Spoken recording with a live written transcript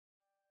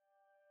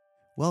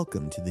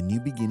Welcome to the New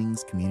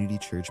Beginnings Community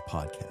Church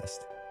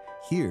podcast.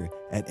 Here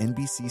at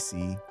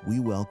NBCC, we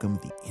welcome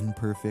the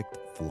imperfect,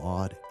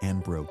 flawed,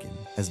 and broken,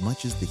 as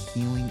much as the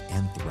healing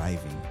and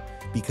thriving,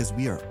 because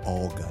we are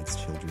all God's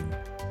children.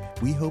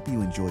 We hope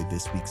you enjoyed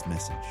this week's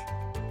message.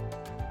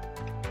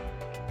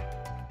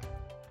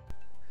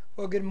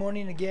 Well, good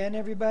morning again,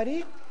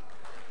 everybody.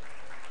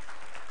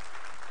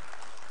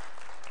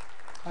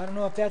 I don't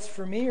know if that's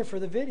for me or for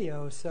the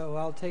video, so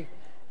I'll take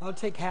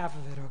half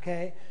of it,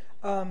 okay?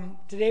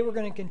 Today we're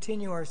going to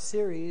continue our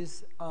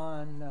series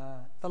on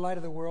the light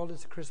of the world.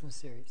 It's a Christmas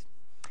series.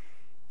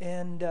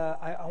 And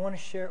I want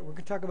to share, we're going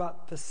to talk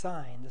about the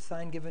sign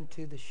given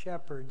to the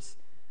shepherds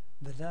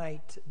the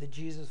night that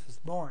Jesus was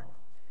born.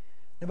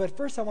 Now, but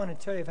first I want to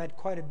tell you I've had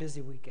quite a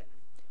busy weekend.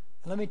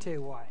 And let me tell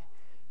you why.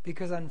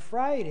 Because on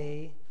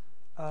Friday,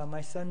 my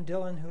son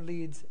Dylan, who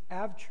leads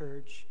Av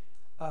Church,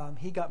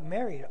 he got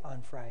married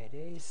on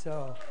Friday.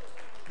 So.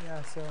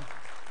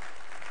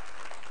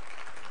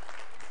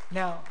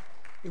 Now,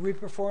 we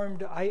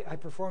performed, I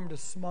performed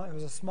it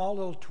was a small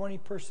little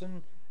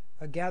 20-person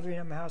gathering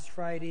at my house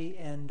Friday,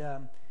 and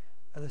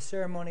the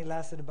ceremony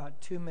lasted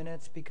about 2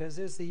 minutes because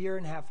it was a year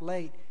and a half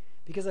late,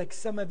 because like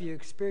some of you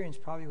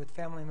experienced probably with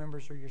family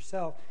members or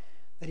yourself,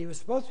 that he was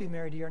supposed to be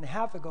married a year and a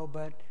half ago,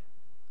 but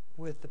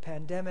with the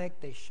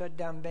pandemic, they shut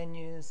down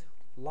venues,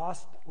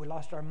 we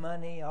lost our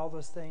money, all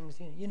those things.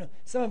 You know,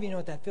 some of you know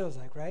what that feels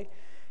like, right?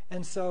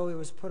 And so it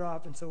was put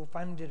off, and so we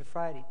finally did it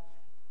Friday.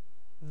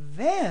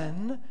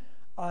 Then,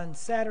 on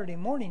Saturday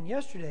morning,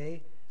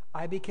 yesterday,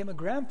 I became a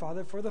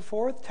grandfather for the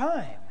 4th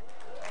time.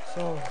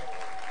 So,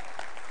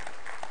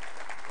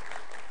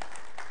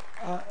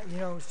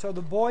 so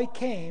the boy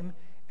came,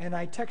 and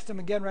I texted him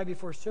again right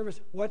before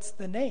service, "What's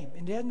the name?"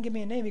 And he hadn't given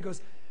me a name. He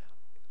goes,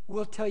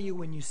 "We'll tell you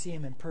when you see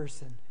him in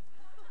person."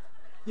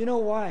 You know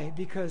why?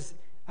 Because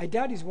I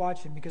doubt he's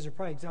watching, because they're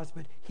probably exhausted,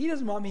 but he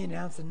doesn't want me to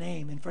announce the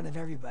name in front of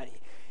everybody.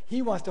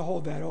 He wants to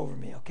hold that over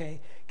me,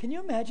 okay? Can you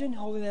imagine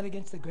holding that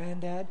against the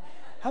granddad?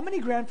 How many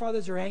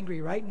grandfathers are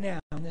angry right now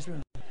in this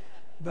room?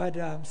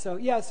 But, so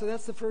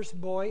that's the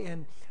first boy.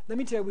 And let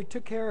me tell you, we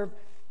took care of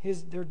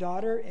their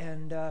daughter,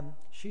 and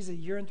she's a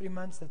year and 3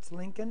 months. That's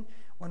Lincoln,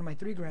 one of my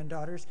 3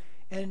 granddaughters.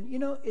 And, you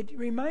know, it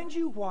reminds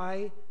you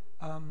why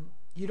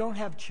you don't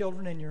have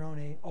children in your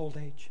own old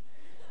age.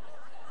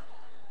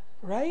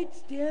 Right,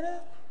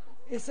 Deanna?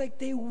 It's like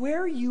they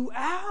wear you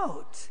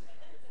out.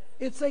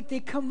 It's like they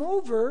come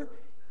over,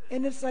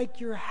 and it's like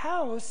your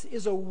house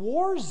is a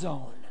war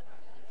zone.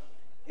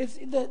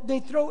 They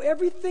throw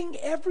everything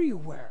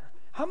everywhere.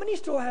 How many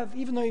still have,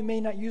 even though you may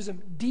not use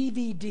them,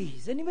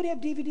 DVDs? Anybody have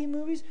DVD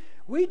movies?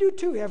 We do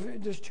too.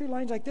 There's 2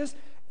 lines like this.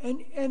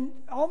 And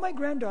all my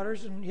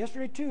granddaughters, and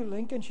yesterday too,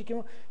 Lincoln, she came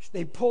over,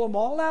 they pull them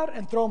all out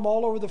and throw them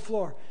all over the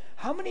floor.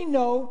 How many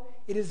know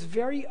it is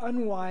very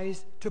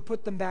unwise to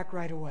put them back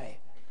right away?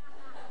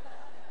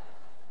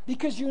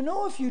 Because you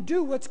know if you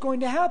do, what's going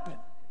to happen?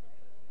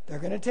 They're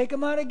going to take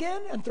them out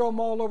again and throw them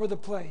all over the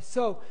place.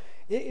 So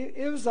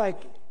it was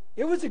like,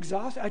 it was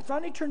exhausting. I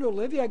finally turned to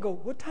Olivia. I go,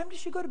 "What time does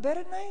she go to bed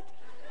at night?"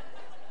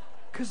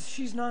 Because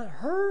she's not,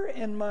 her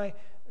and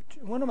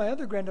one of my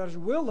other granddaughters,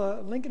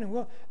 Willa, Lincoln and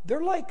Will,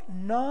 they're like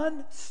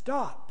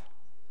non-stop.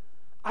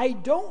 I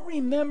don't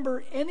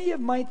remember any of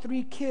my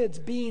 3 kids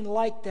being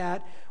like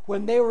that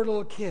when they were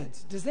little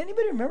kids. Does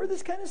anybody remember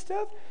this kind of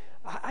stuff?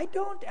 I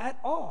don't at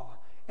all.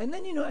 And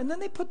then, and then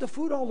they put the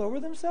food all over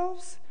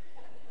themselves.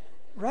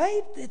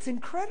 Right? It's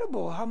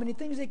incredible how many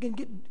things they can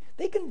get.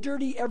 They can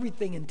dirty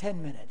everything in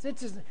 10 minutes.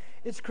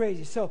 It's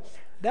crazy. So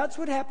that's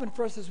what happened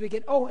for us this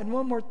weekend. Oh, and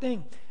one more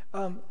thing.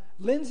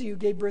 Lindsay, who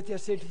gave birth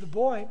yesterday to the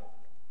boy,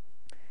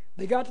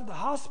 they got to the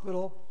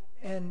hospital,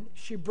 and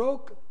she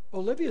broke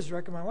Olivia's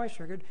record, my wife's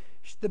record.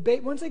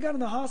 Once they got in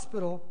the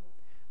hospital,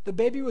 the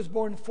baby was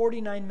born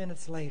 49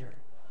 minutes later.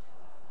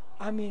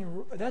 I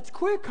mean, that's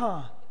quick,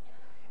 huh?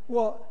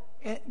 Well,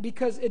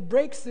 because it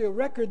breaks the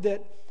record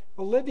that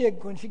Olivia,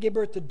 when she gave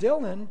birth to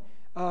Dylan,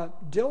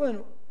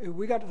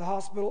 we got to the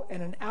hospital,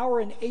 and an hour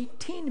and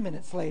 18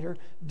 minutes later,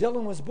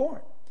 Dylan was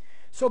born.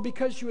 So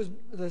because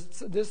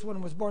this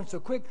one was born so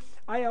quick,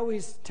 I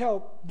always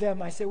tell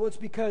them, I say, well, it's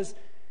because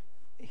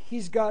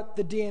he's got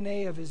the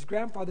DNA of his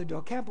grandfather,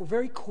 Del Campo,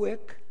 very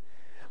quick,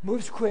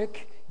 moves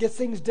quick, gets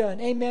things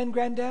done. Amen,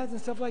 granddads and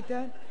stuff like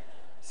that?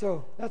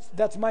 So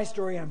that's my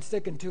story. I'm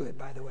sticking to it,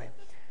 by the way.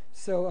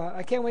 So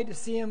I can't wait to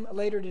see him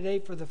later today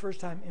for the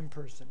first time in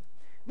person.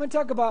 I'm going to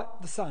talk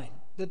about the sign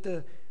that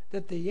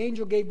the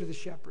angel gave to the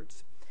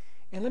shepherds.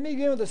 And let me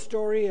begin with a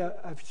story.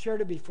 I've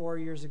shared it before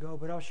years ago,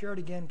 but I'll share it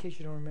again in case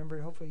you don't remember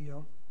it. Hopefully you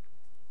don't.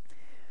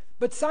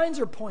 But signs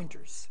are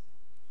pointers.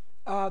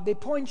 They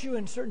point you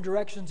in certain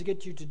directions to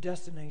get you to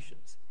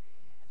destinations.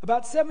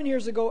 About 7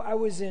 years ago, I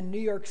was in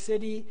New York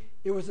City.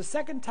 It was the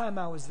second time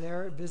I was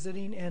there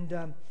visiting,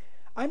 and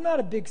I'm not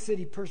a big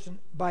city person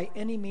by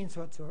any means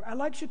whatsoever. I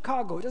like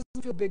Chicago. It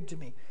doesn't feel big to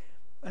me.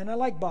 And I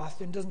like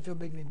Boston. It doesn't feel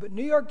big to me. But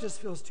New York just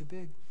feels too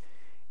big.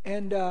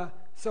 And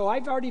so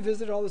I've already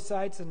visited all the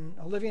sites, and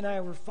Olivia and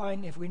I were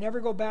fine. If we never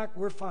go back,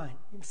 we're fine.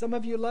 If some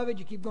of you love it,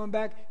 you keep going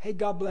back. Hey,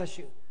 God bless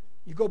you.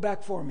 You go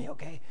back for me,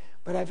 okay?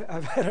 But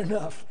I've had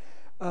enough.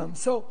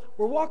 So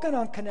we're walking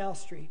on Canal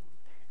Street,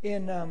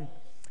 and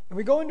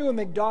we go into a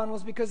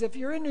McDonald's, because if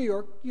you're in New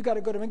York, you got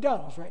to go to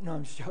McDonald's, right? No,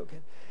 I'm just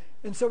joking.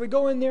 And so we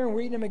go in there, and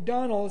we're eating at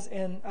McDonald's,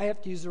 and I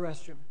have to use the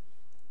restroom.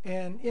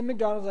 And in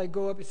McDonald's, I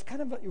go up. It's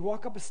kind of, you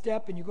walk up a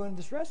step, and you go into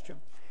this restroom.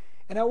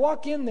 And I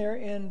walk in there,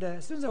 and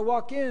as soon as I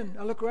walk in,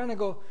 I look around and I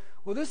go,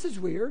 well, this is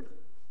weird.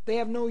 They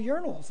have no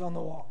urinals on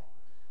the wall.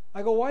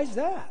 I go, why is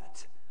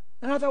that?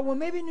 And I thought, well,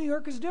 maybe New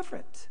York is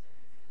different.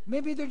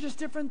 Maybe they're just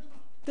different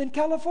than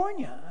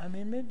California. I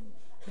mean,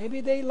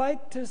 maybe they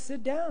like to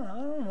sit down. I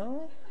don't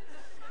know.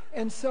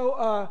 And so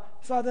I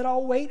thought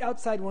I'll wait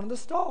outside one of the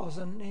stalls,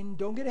 and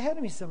don't get ahead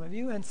of me, some of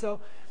you. And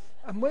so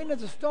I'm waiting at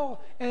the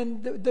stall,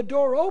 and the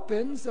door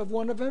opens of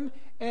one of them,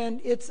 and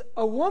it's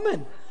a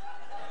woman.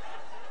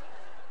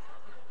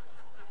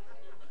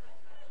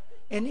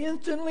 And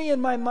instantly in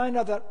my mind,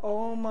 I thought,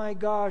 oh my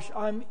gosh,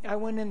 I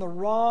went in the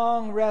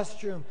wrong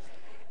restroom.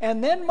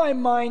 And then my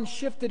mind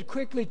shifted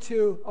quickly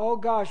to, oh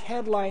gosh,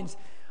 headlines.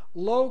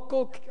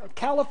 Local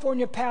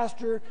California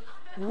pastor,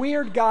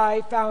 weird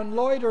guy, found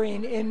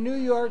loitering in New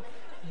York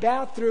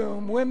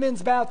bathroom,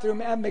 women's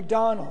bathroom at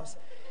McDonald's.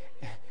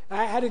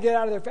 I had to get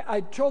out of there.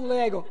 I told the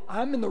lady, I go,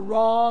 I'm in the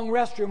wrong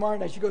restroom,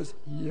 aren't I? She goes,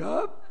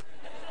 yup.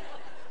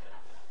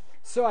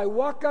 So I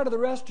walk out of the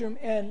restroom,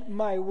 and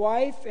my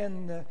wife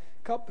and the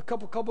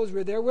couple couples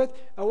we're there with,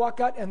 I walk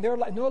out, and they're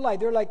like, no lie,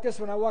 they're like this.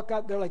 When I walk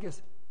out, they're like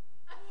this.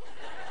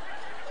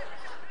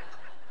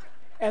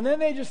 And then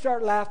they just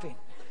start laughing.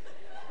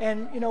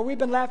 And, we've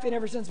been laughing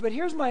ever since. But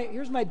here's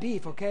my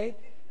beef, okay?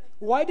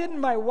 Why didn't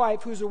my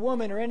wife, who's a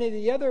woman, or any of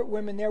the other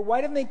women there,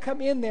 why didn't they come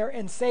in there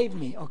and save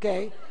me,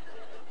 okay?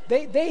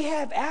 They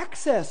have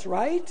access,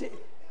 right?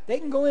 They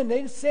can go in. They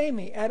didn't save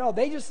me at all.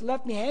 They just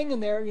left me hanging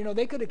there.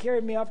 They could have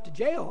carried me off to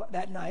jail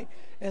that night,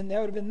 and that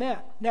would have been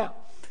that. Now,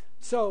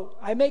 so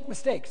I make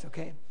mistakes,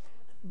 okay?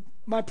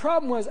 My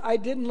problem was I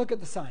didn't look at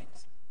the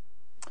signs.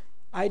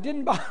 I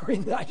didn't bother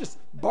reading them. I just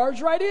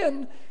barged right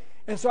in,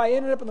 and so I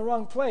ended up in the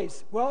wrong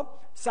place. Well,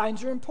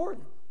 signs are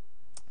important.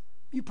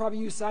 You probably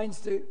use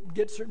signs to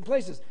get certain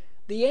places.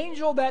 The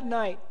angel that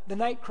night, the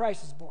night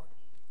Christ is born,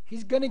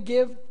 he's going to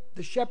give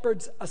the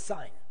shepherds a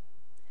sign.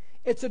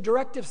 It's a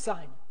directive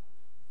sign.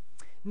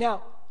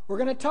 Now, we're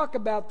going to talk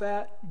about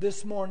that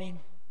this morning.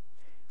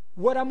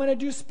 What I'm going to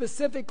do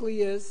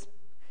specifically is,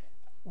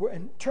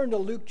 turn to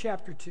Luke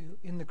chapter 2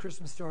 in the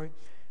Christmas story.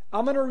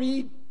 I'm going to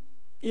read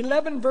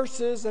 11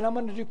 verses, and I'm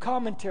going to do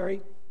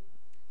commentary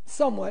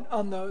somewhat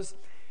on those.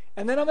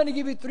 And then I'm going to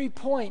give you 3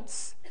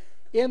 points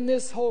in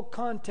this whole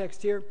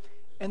context here.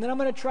 And then I'm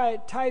going to try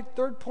to tie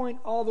third point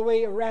all the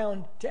way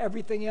around to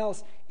everything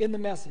else in the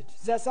message.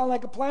 Does that sound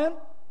like a plan?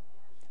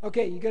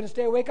 Okay, you going to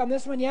stay awake on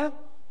this one, yeah?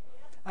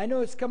 I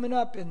know it's coming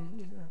up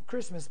in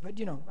Christmas, but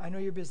I know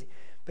you're busy.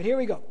 But here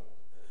we go.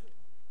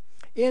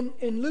 In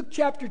Luke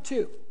chapter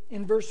 2,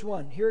 in verse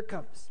 1, here it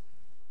comes.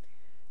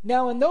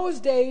 Now in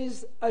those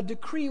days, a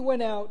decree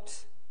went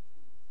out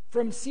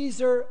from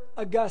Caesar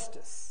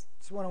Augustus.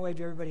 Just want to wave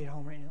to everybody at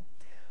home right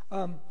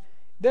now.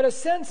 That a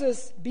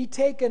census be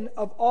taken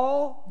of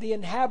all the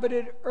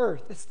inhabited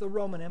earth. It's the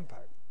Roman Empire.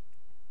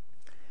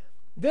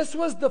 This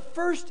was the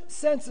first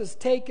census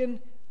taken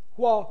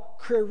while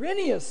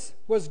Quirinius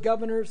was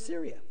governor of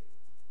Syria.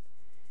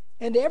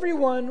 And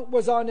everyone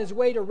was on his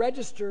way to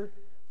register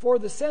for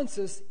the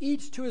census,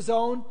 each to his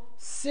own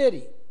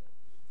city.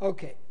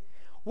 Okay,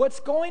 what's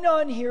going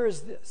on here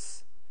is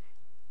this.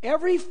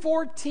 Every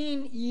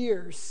 14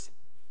 years,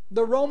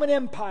 the Roman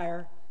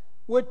Empire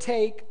would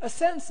take a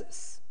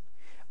census.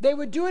 They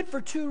would do it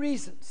for 2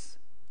 reasons: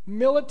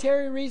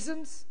 military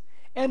reasons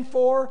and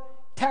for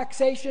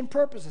taxation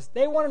purposes.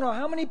 They want to know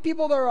how many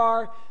people there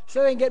are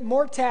so they can get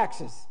more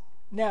taxes.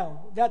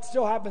 Now, that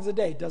still happens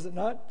today, does it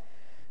not?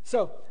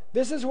 So,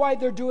 this is why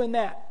they're doing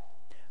that.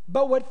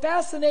 But what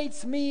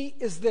fascinates me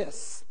is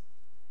this.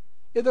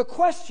 The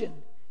question,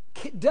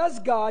 does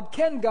God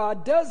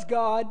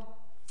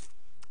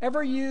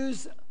ever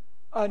use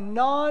a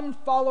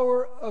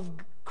non-follower of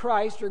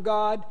Christ or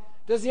God?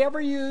 Does he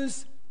ever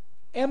use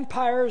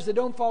empires that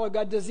don't follow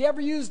God? Does he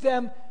ever use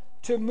them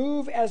to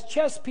move as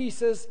chess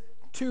pieces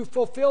to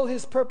fulfill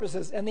his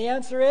purposes? And the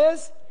answer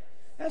is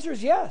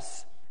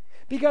yes.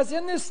 Because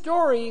in this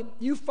story,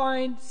 you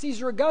find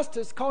Caesar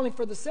Augustus calling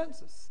for the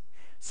census.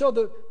 So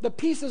the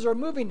pieces are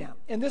moving now.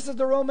 And this is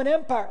the Roman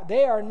Empire.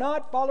 They are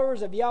not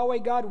followers of Yahweh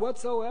God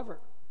whatsoever.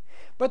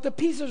 But the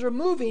pieces are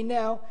moving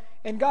now,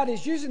 and God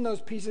is using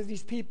those pieces,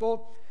 these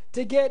people,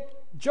 to get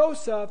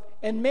Joseph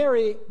and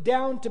Mary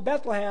down to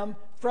Bethlehem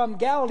from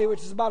Galilee,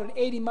 which is about an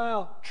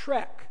 80-mile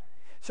trek.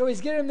 So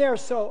he's getting them there.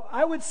 So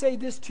I would say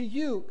this to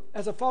you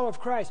as a follower of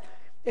Christ.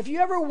 If you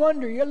ever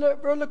wonder, you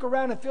ever look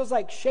around and it feels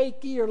like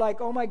shaky, or like,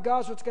 oh my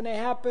gosh, what's going to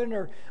happen,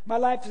 or my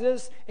life is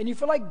this, and you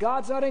feel like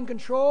God's not in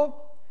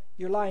control,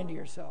 you're lying to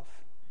yourself.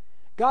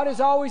 God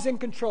is always in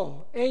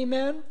control.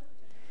 Amen?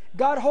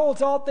 God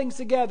holds all things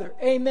together.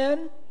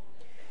 Amen?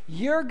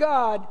 Your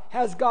God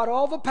has got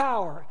all the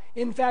power.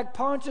 In fact,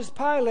 Pontius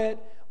Pilate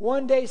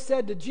one day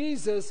said to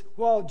Jesus,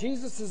 while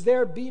Jesus is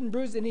there beaten,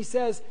 bruised, and he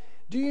says,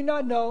 Do you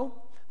not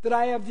know that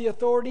I have the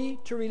authority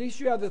to release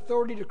you? I have the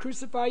authority to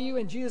crucify you?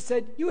 And Jesus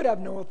said, you would have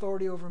no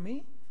authority over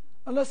me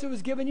unless it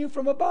was given you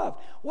from above.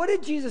 What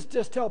did Jesus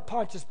just tell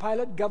Pontius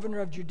Pilate, governor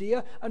of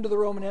Judea under the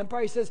Roman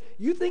Empire? He says,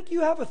 you think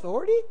you have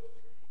authority?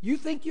 You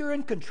think you're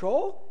in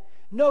control?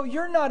 No,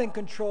 you're not in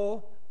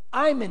control.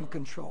 I'm in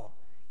control.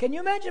 Can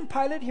you imagine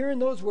Pilate hearing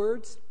those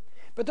words?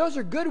 But those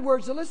are good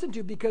words to listen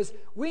to, because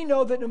we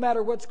know that no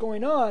matter what's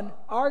going on,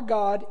 our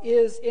God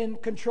is in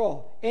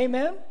control.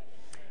 Amen?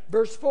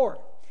 Verse 4.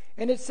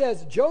 And it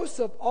says,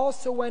 Joseph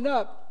also went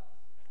up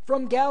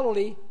from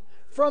Galilee,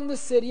 from the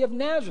city of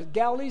Nazareth.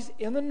 Galilee's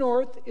in the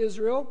north,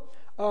 Israel.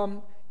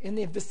 In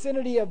the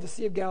vicinity of the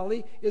Sea of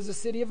Galilee is the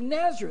city of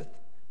Nazareth,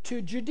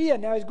 to Judea.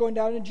 Now he's going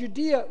down in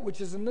Judea,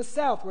 which is in the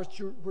south,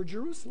 where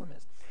Jerusalem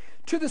is.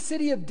 To the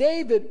city of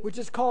David, which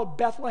is called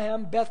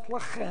Bethlehem.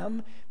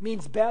 Bethlehem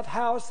means Beth,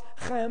 house,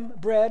 Chem,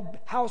 bread,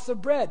 house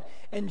of bread.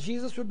 And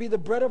Jesus would be the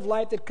bread of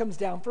life that comes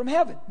down from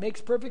heaven.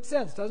 Makes perfect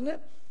sense, doesn't it?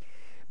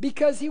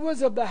 Because he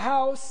was of the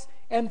house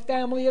and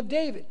family of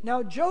David.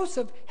 Now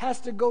Joseph has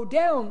to go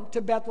down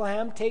to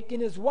Bethlehem,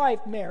 taking his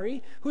wife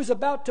Mary, who's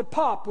about to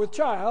pop with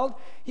child.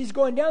 He's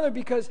going down there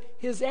because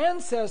his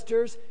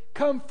ancestors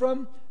come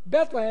from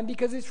Bethlehem,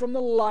 because he's from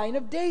the line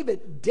of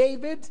David.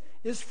 David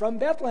is from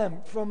Bethlehem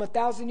from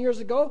 1,000 years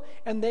ago,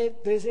 and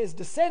his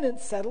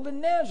descendants settled in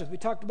Nazareth. We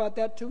talked about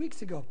that 2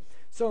 weeks ago.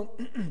 So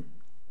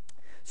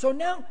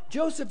now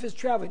Joseph is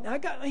traveling. Now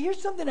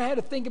here's something I had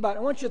to think about.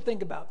 I want you to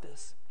think about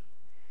this.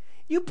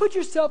 You put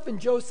yourself in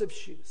Joseph's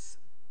shoes.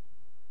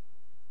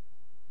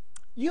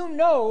 You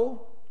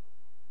know,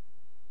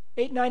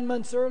 8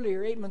 months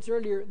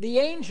earlier, the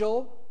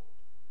angel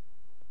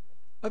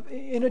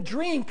in a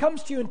dream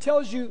comes to you and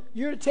tells you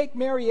you're to take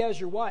Mary as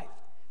your wife.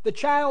 The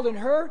child in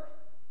her,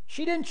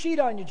 she didn't cheat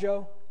on you,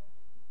 Joe.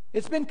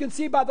 It's been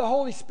conceived by the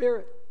Holy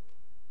Spirit.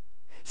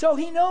 So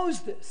he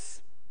knows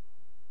this.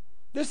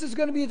 This is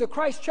going to be the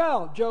Christ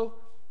child, Joe.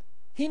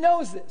 He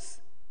knows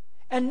this.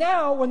 And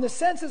now, when the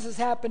census is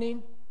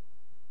happening,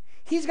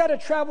 he's got to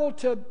travel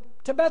to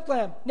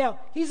Bethlehem. Now,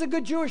 he's a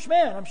good Jewish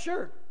man, I'm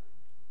sure.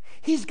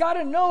 He's got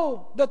to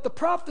know that the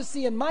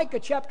prophecy in Micah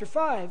chapter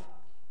 5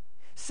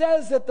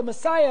 says that the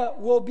Messiah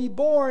will be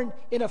born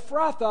in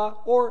Ephrathah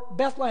or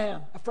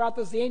Bethlehem. Ephrathah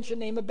is the ancient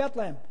name of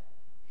Bethlehem.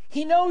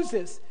 He knows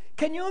this.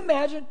 Can you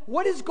imagine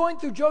what is going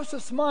through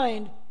Joseph's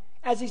mind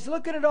as he's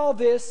looking at all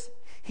this?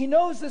 He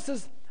knows this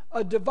is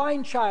a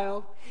divine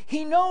child.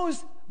 He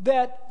knows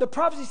that the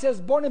prophecy says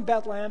born in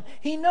Bethlehem.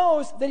 He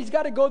knows that he's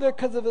got to go there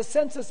because of the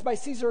census by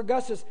Caesar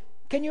Augustus.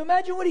 Can you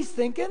imagine what he's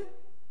thinking?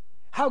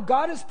 How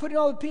God is putting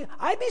all the people.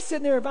 I'd be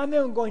sitting there if I'm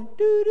him going,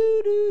 do,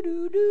 do, do,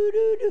 do, do,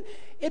 do, do.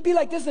 It'd be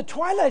like this is the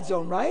Twilight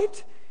Zone,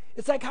 right?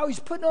 It's like how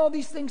he's putting all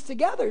these things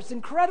together. It's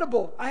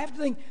incredible. I have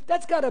to think,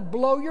 that's got to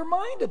blow your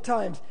mind at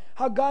times,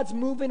 how God's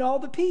moving all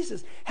the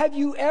pieces. Have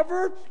you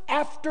ever,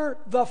 after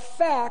the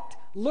fact,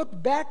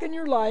 looked back in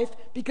your life,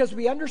 because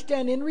we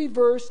understand in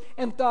reverse,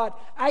 and thought,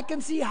 I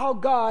can see how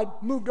God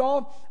moved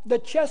all the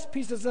chess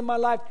pieces in my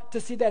life to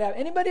see that happen?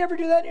 Anybody ever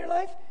do that in your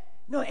life?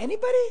 No,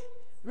 anybody?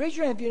 Raise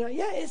your hand if you know.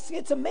 Yeah,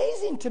 it's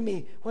amazing to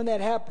me when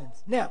that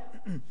happens. Now,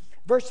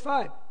 verse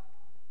 5.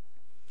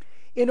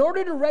 In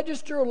order to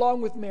register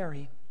along with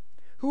Mary,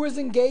 who was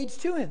engaged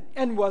to him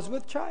and was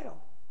with child.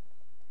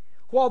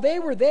 While they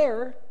were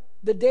there,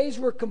 the days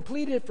were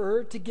completed for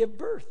her to give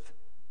birth.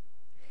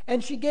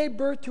 And she gave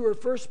birth to her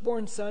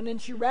firstborn son,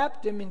 and she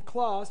wrapped him in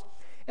cloths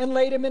and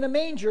laid him in a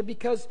manger,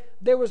 because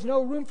there was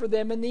no room for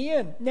them in the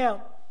inn.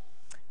 Now,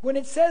 when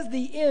it says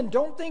the inn,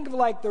 don't think of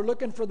like they're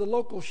looking for the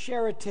local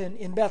Sheraton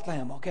in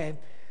Bethlehem, okay?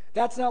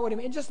 That's not what it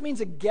means. It just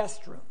means a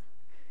guest room.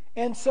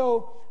 And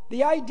so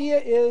the idea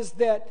is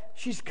that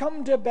she's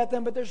come to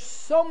Bethlehem, but there's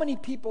so many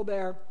people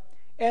there,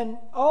 and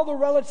all the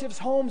relatives'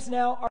 homes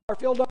now are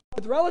filled up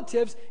with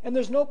relatives, and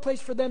there's no place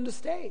for them to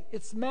stay.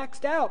 It's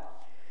maxed out.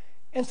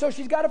 And so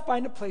she's got to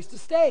find a place to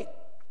stay.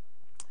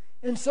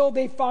 And so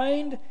they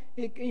find,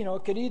 it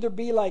could either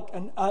be like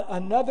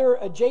another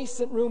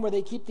adjacent room where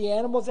they keep the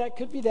animals, that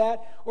could be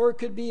that, or it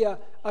could be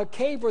a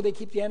cave where they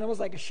keep the animals,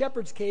 like a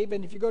shepherd's cave.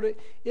 And if you go to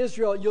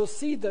Israel, you'll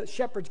see the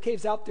shepherd's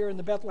caves out there in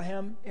the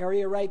Bethlehem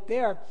area right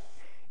there.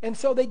 And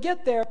so they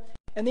get there,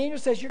 and the angel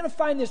says, you're going to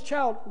find this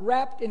child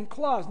wrapped in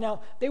cloths.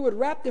 Now, they would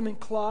wrap them in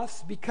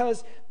cloths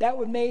because they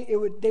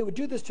would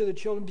do this to the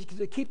children because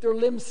to keep their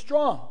limbs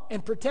strong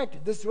and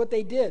protected. This is what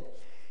they did.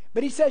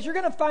 But he says, you're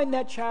going to find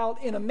that child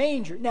in a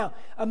manger. Now,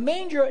 a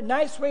manger, a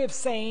nice way of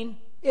saying,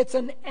 it's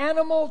an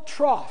animal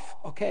trough,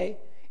 okay?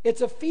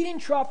 It's a feeding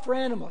trough for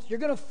animals. You're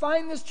going to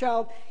find this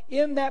child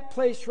in that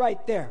place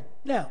right there.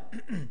 Now,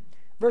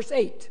 verse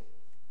 8.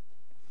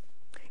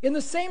 In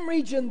the same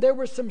region, there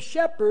were some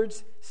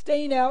shepherds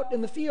staying out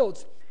in the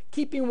fields,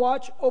 keeping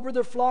watch over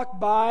their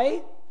flock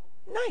by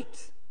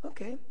night.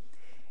 Okay.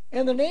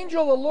 And an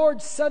angel of the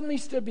Lord suddenly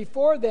stood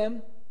before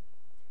them,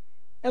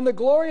 and the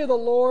glory of the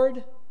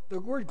Lord... The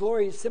word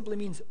glory simply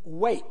means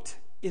weight.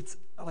 It's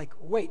like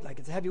weight, like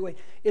it's a heavy weight.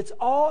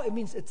 It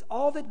means it's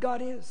all that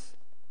God is.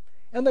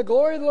 And the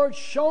glory of the Lord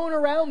shone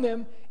around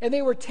them, and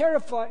they were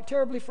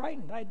terribly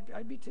frightened.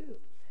 I'd be too.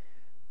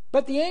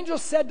 But the angel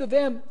said to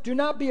them, "Do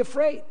not be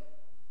afraid.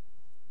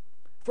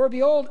 For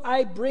behold,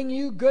 I bring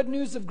you good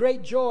news of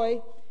great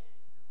joy,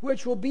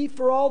 which will be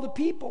for all the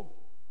people.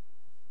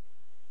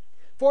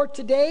 For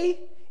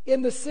today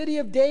in the city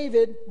of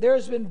David there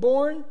has been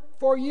born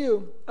for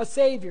you a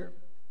Savior,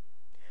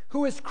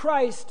 who is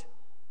Christ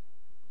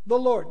the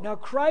Lord." Now,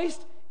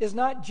 Christ is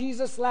not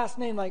Jesus' last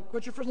name, like,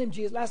 what's your first name?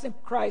 Jesus. Last name?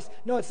 Christ.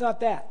 No, it's not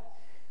that.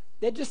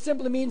 That just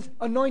simply means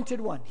anointed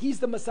one. He's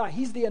the Messiah.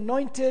 He's the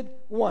anointed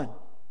one.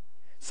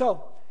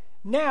 So,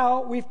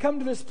 now we've come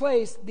to this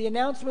place. The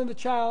announcement of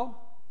the child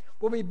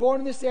will be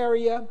born in this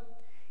area.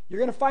 You're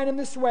going to find him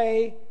this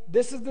way.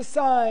 This is the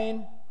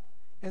sign.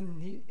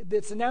 And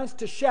it's announced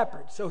to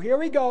shepherds. So here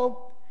we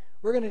go.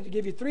 We're going to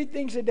give you 3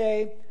 things a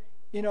day.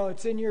 You know,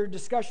 it's in your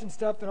discussion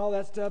stuff and all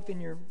that stuff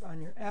on your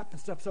app and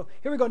stuff. So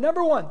here we go.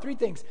 Number 1, 3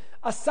 things.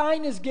 A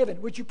sign is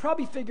given, which you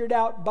probably figured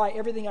out by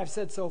everything I've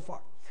said so far.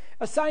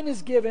 A sign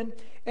is given,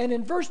 and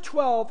in verse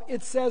 12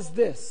 it says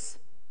this.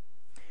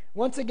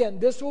 Once again,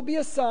 this will be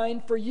a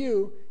sign for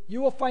you.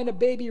 You will find a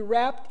baby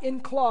wrapped in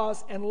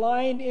cloths and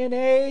lying in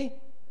a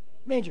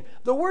manger.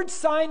 The word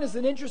sign is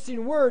an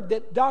interesting word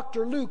that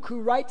Dr. Luke,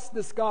 who writes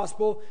this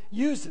gospel,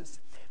 uses.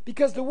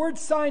 Because the word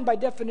sign, by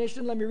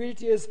definition, let me read it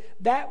to you, is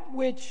that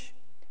which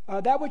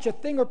a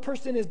thing or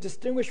person is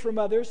distinguished from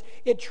others.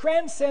 It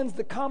transcends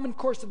the common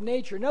course of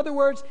nature. In other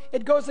words,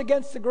 it goes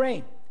against the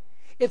grain.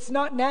 It's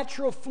not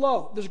natural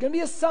flow. There's going to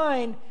be a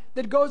sign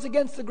that goes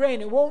against the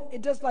grain.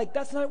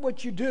 That's not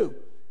what you do.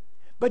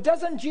 But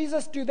doesn't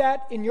Jesus do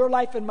that in your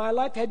life and my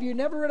life? Have you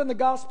never read in the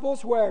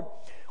Gospels where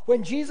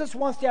when Jesus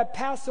wants to have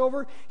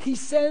Passover, he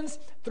sends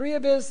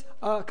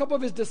a couple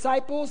of his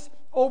disciples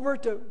over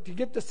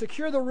to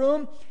secure the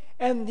room,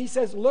 and he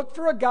says, look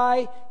for a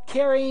guy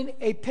carrying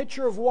a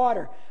pitcher of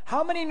water.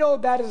 How many know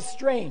that is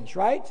strange,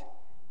 right?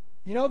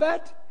 You know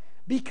that?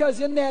 Because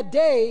in that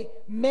day,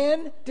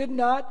 men did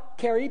not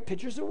carry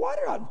pitchers of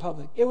water out in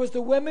public. It was the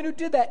women who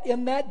did that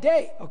in that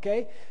day,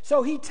 okay?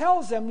 So he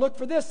tells them, look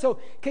for this. So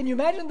can you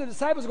imagine the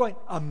disciples going,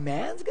 a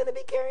man's going to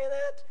be carrying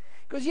that?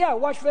 He goes, yeah,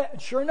 watch for that.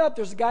 And sure enough,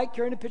 there's a guy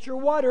carrying a pitcher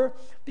of water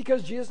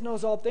because Jesus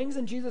knows all things,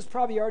 and Jesus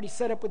probably already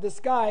set up with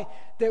this guy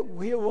that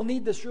we will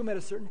need this room at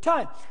a certain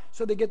time.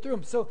 So they get through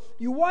him. So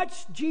you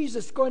watch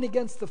Jesus going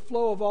against the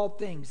flow of all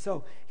things.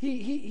 So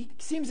he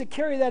seems to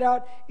carry that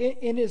out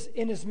in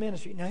his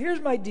ministry. Now here's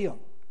my deal.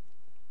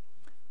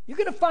 You're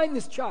going to find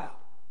this child.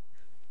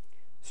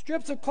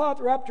 Strips of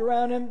cloth wrapped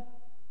around him,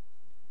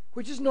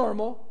 which is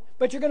normal,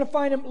 but you're going to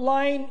find him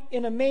lying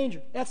in a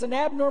manger. That's an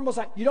abnormal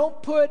sign. You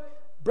don't put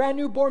brand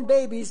new born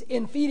babies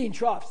in feeding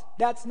troughs.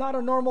 That's not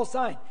a normal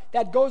sign.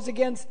 That goes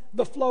against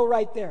the flow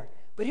right there.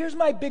 But here's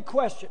my big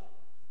question.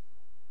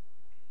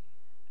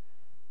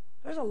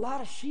 There's a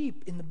lot of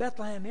sheep in the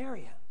Bethlehem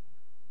area.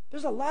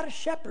 There's a lot of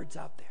shepherds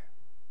out there.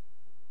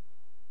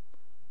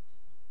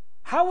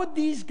 How would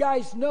these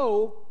guys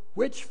know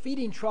which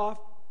feeding trough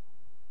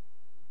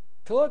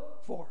to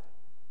look for?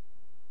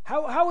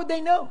 How would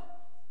they know?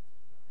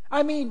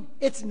 I mean,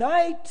 it's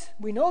night.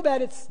 We know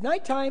that it's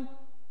nighttime.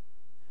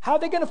 How are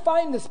they going to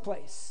find this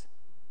place?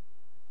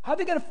 How are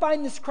they going to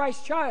find this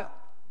Christ child?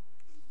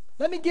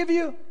 Let me give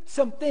you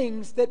some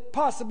things that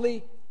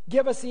possibly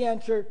give us the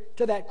answer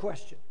to that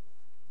question.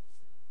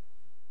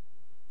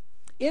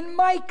 In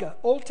Micah,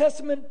 Old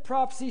Testament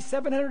prophecy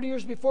 700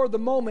 years before the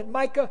moment,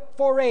 Micah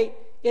 4:8,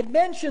 it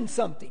mentions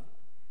something.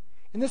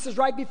 And this is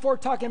right before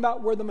talking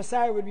about where the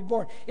Messiah would be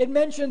born. It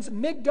mentions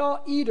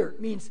Migdal Eder,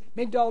 means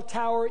Migdal,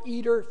 tower,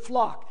 Eder,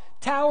 flock.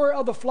 Tower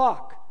of the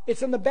flock.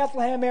 It's in the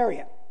Bethlehem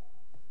area.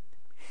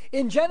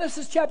 In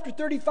Genesis chapter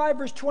 35,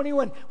 verse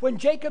 21, when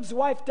Jacob's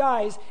wife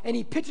dies and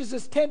he pitches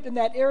his tent in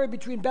that area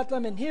between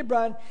Bethlehem and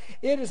Hebron,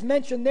 it is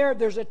mentioned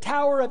there's a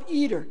tower of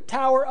Eder,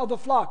 tower of the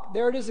flock.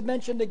 There it is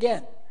mentioned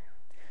again.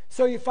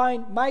 So you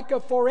find Micah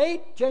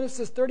 4:8,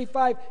 Genesis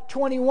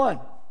 35:21.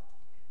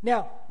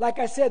 Now, like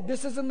I said,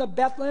 this is in the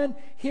Bethlehem,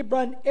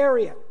 Hebron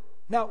area.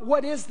 Now,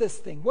 what is this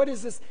thing? What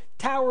is this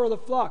tower of the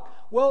flock?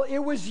 Well, it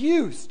was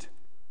used.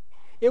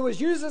 It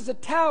was used as a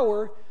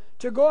tower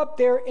to go up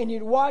there and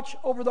you'd watch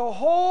over the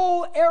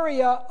whole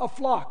area of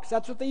flocks.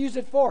 That's what they use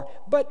it for.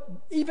 But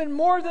even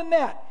more than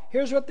that,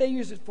 here's what they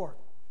use it for.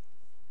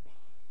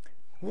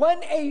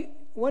 When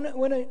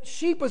a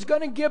sheep was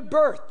going to give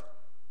birth,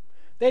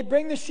 they'd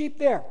bring the sheep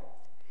there.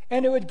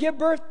 And it would give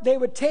birth, they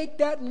would take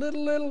that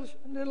little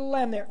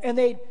lamb there, and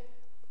they'd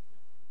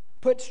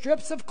put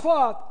strips of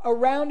cloth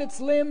around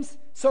its limbs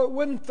so it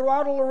wouldn't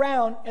throttle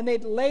around, and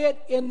they'd lay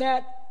it in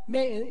that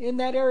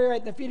area right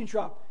in the feeding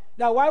trough.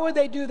 Now, why would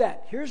they do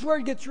that? Here's where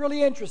it gets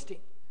really interesting.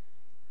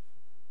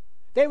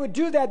 They would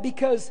do that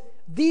because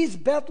these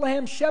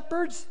Bethlehem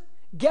shepherds,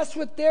 guess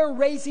what they're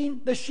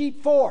raising the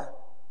sheep for?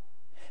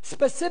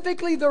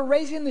 Specifically, they're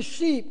raising the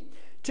sheep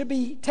to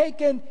be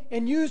taken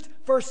and used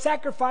for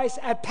sacrifice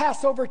at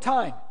Passover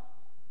time.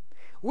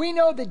 We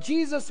know that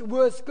Jesus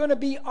was going to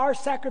be our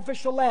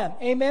sacrificial lamb.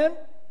 Amen?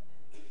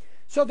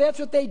 So that's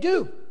what they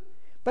do.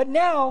 But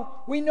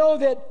now we know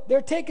that they're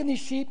taking these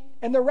sheep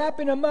and they're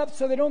wrapping them up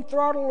so they don't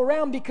throttle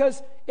around,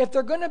 because if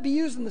they're going to be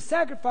used in the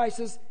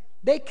sacrifices,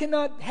 They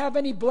cannot have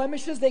any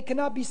blemishes. They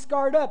cannot be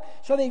scarred up.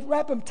 So they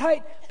wrap them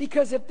tight,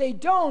 because if they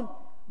don't,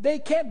 they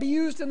can't be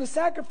used in the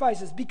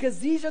sacrifices, because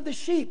these are the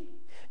sheep.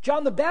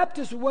 John the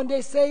Baptist would one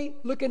day say,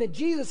 looking at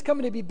Jesus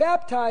coming to be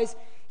baptized,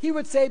 he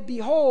would say,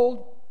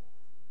 "Behold,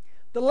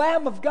 the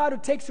Lamb of God who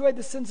takes away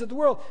the sins of the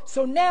world."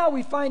 So now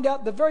we find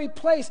out the very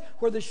place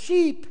where the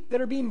sheep that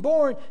are being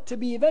born to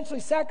be eventually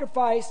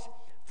sacrificed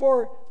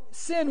for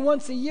sin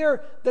once a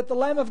year, that the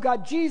Lamb of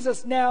God,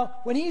 Jesus, now,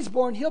 when he's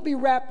born, he'll be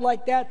wrapped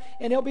like that,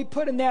 and he'll be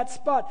put in that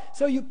spot.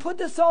 So you put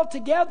this all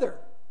together,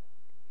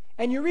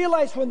 and you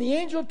realize when the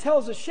angel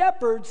tells the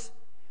shepherds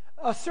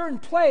a certain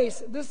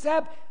place,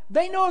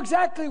 they know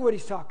exactly what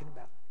he's talking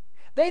about.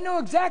 They know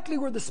exactly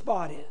where the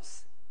spot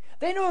is.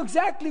 They know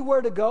exactly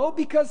where to go,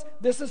 because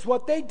this is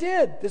what they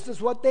did. This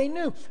is what they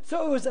knew.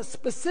 So it was a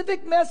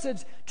specific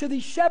message to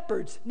these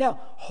shepherds.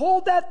 Now,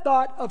 hold that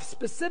thought of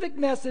specific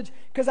message,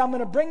 because I'm going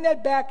to bring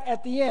that back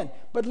at the end.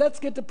 But let's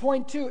get to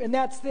point 2, and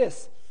that's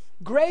this.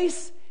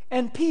 Grace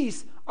and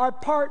peace are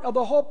part of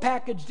the whole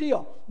package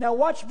deal. Now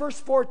watch verse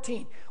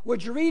 14.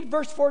 Would you read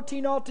verse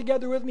 14 all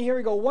together with me? Here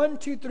we go. 1,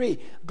 2, 3.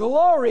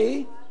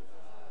 Glory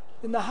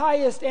in the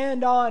highest,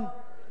 and on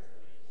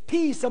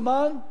peace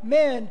among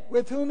men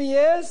with whom he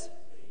is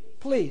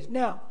pleased.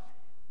 Now,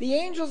 the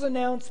angels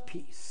announce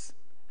peace.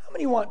 How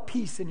many want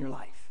peace in your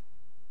life?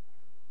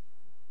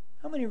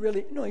 How many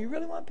really, no, you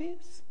really want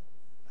peace?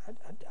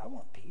 I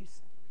want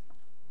peace.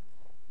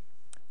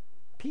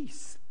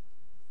 Peace.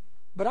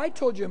 But I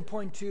told you in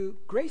point 2,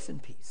 grace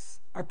and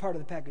peace are part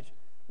of the package.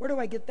 Where do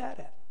I get that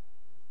at?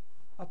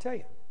 I'll tell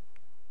you.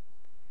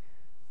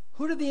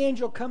 Who did the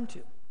angel come to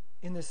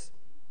in this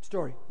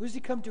story? Who does he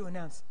come to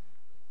announce?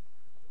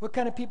 What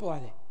kind of people are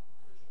they?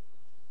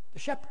 The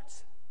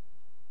shepherds.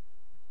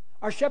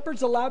 Are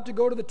shepherds allowed to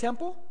go to the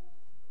temple?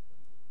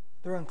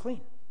 They're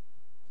unclean.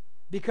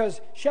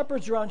 Because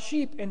shepherds are on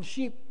sheep, and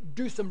sheep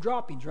do some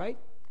droppings, right?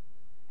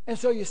 And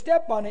so you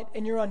step on it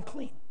and you're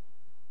unclean.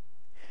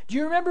 Do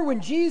you remember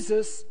when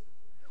Jesus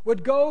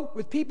would go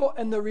with people,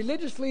 and the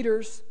religious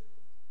leaders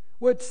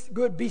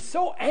would be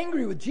so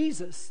angry with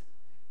Jesus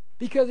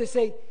because they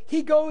say,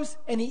 he goes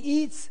and he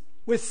eats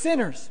with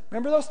sinners.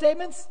 Remember those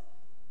statements?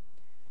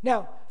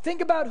 Now,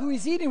 think about who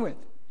he's eating with.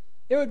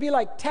 It would be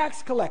like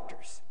tax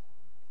collectors.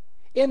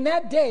 In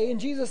that day, in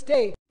Jesus'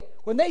 day,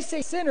 when they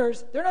say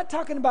sinners, they're not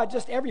talking about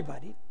just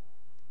everybody.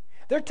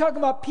 They're talking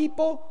about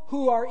people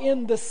who are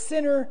in the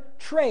sinner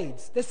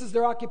trades. This is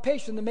their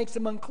occupation that makes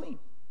them unclean.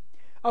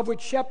 Of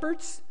which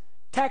shepherds,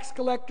 tax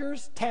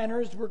collectors,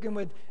 tanners working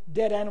with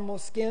dead animal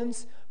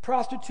skins,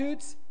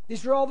 prostitutes,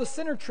 these are all the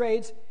sinner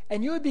trades,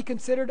 and you would be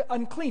considered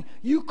unclean.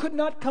 You could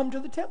not come to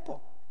the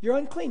temple. You're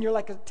unclean. You're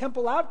like a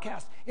temple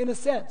outcast in a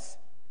sense.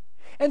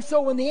 And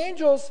so when the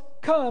angels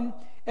come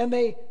and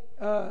they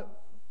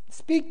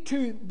speak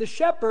to the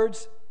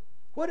shepherds,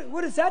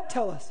 what does that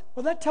tell us?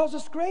 Well, that tells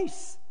us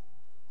grace.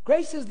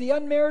 Grace is the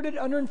unmerited,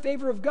 unearned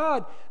favor of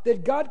God,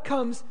 that God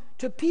comes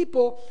to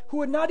people who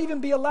would not even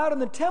be allowed in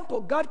the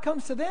temple. God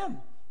comes to them.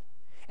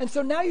 And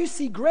so now you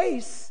see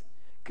grace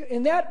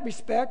in that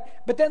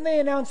respect, but then they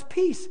announce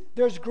peace.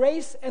 There's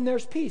grace and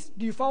there's peace.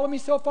 Do you follow me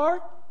so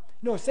far?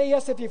 No, say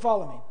yes if you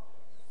follow me.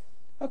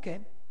 Okay.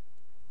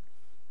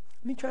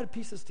 Let me try to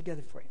piece this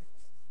together for you.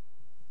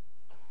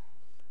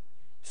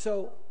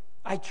 So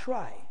I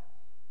try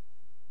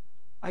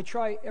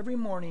every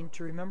morning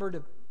to remember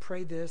to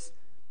pray this.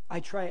 I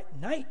try at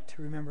night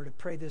to remember to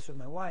pray this with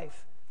my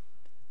wife.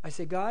 I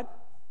say, God,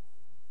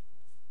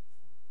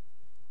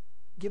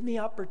 give me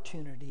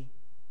opportunity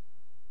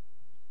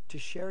to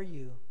share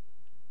you,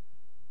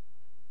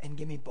 and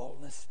give me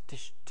boldness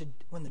to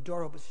when the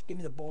door opens, give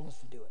me the boldness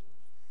to do it.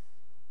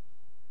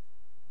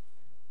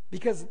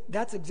 Because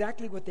that's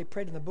exactly what they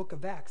prayed in the book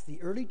of Acts.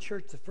 The early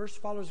church, the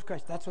first followers of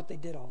Christ, that's what they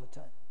did all the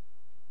time.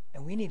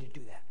 And we need to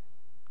do that.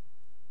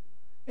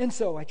 And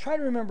so I try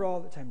to remember all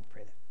the time to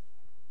pray that.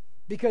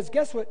 Because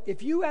guess what?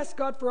 If you ask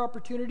God for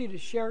opportunity to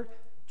share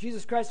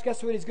Jesus Christ,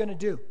 guess what he's going to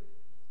do?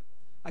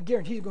 I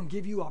guarantee he's going to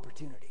give you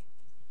opportunity.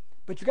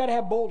 But you got to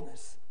have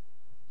boldness.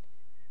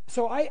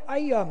 So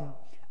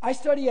I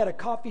study at a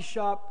coffee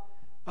shop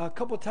a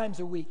couple times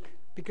a week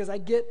because I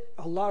get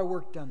a lot of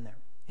work done there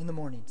in the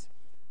mornings.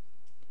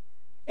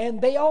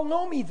 And they all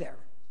know me there.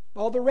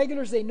 All the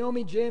regulars, they know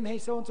me. Jim, hey,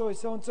 so-and-so, hey,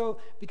 so-and-so,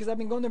 because I've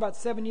been going there about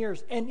 7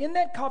 years. And in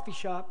that coffee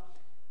shop,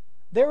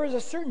 there is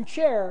a certain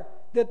chair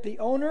that the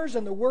owners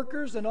and the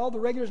workers and all the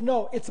regulars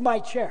know, it's my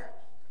chair.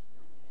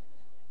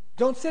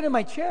 Don't sit in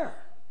my chair.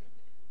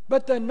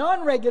 But the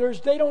non-regulars,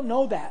 they don't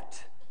know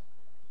that.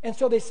 And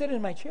so they sit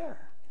in my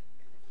chair.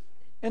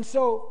 And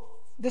so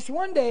this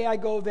one day I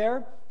go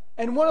there,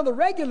 and one of the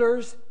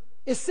regulars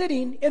is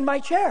sitting in my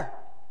chair.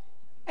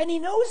 And he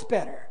knows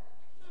better.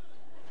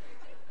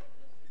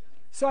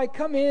 So I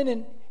come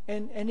in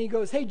and he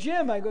goes, hey,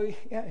 Jim. I go,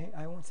 yeah,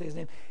 I won't say his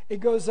name. He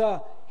goes,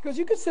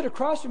 you could sit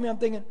across from me. I'm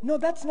thinking, no,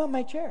 that's not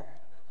my chair.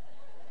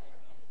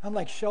 I'm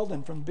like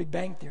Sheldon from Big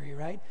Bang Theory,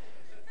 right?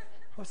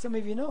 Well, some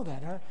of you know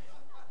that, huh?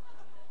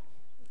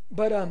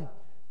 But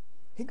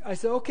I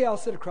said, okay, I'll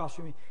sit across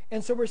from you.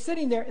 And so we're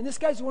sitting there, and this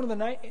guy's one of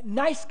the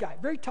nice guy,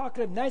 very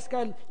talkative, nice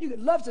guy. He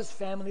loves his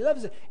family,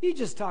 he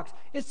just talks.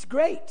 It's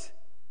great.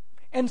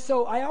 And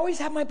so I always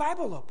have my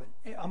Bible open.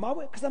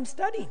 Because I'm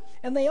studying.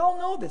 And they all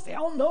know this. They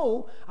all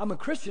know I'm a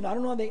Christian. I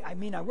don't know.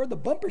 I wear the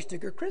bumper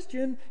sticker,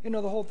 Christian,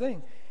 the whole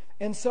thing.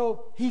 And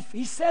so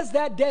he says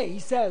that day, he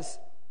says,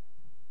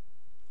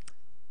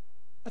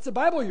 that's the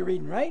Bible you're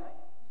reading, right?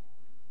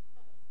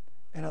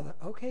 And I thought,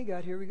 okay,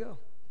 God, here we go.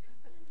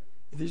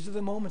 These are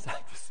the moments I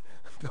just,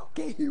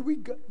 okay, here we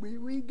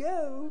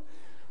go.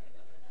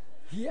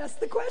 He asked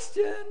the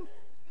question.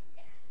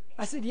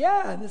 I said,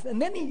 yeah.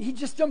 And then he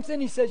just jumps in,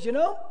 he says,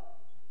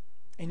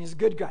 and he's a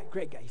good guy,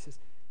 great guy. He says,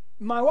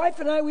 my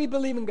wife and I, we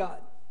believe in God.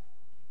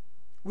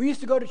 We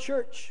used to go to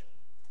church.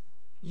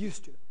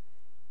 Used to.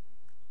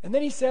 And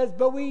then he says,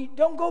 but we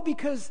don't go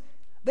because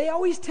they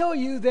always tell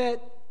you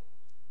that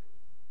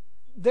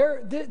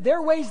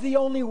their way's the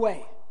only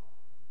way.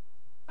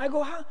 I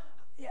go, how?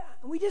 Yeah,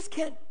 we just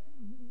can't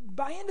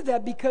buy into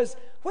that because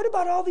what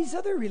about all these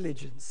other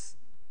religions?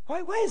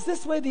 Why is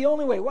this way the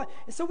only way? Why?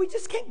 And so we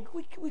just can't,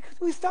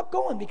 we stop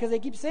going because they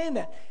keep saying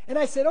that. And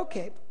I said,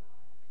 okay.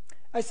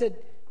 I said,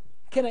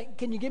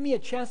 can you give me a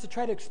chance to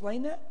try to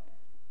explain that?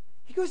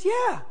 He goes,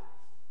 yeah.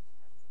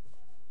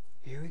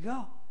 Here we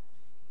go.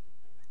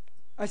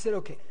 I said,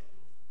 okay.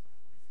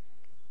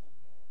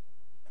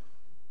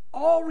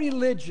 All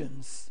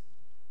religions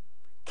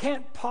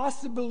can't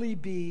possibly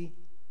be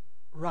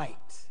right.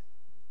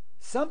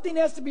 Something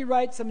has to be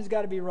right, something's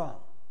got to be wrong.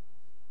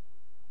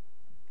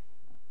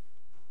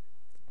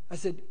 I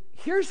said,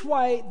 here's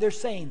why they're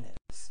saying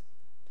this.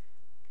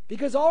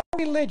 Because all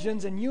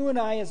religions, and you and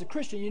I as a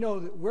Christian,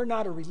 that we're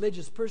not a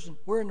religious person.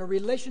 We're in a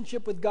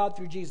relationship with God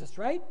through Jesus,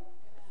 right?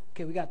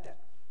 Okay, we got that.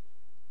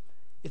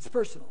 It's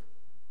personal.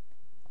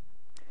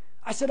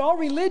 I said, all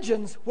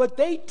religions, what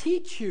they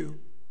teach you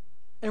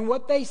and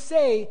what they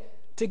say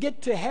to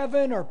get to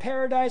heaven or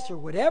paradise or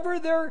whatever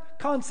their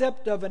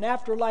concept of an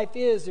afterlife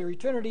is, or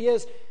eternity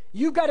is,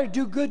 you've got to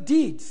do good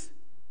deeds.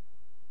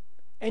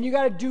 And you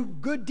got to do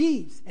good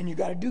deeds. And you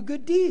got to do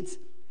good deeds.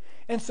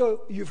 And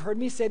so you've heard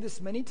me say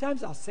this many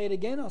times. I'll say it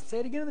again. I'll say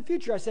it again in the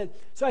future. I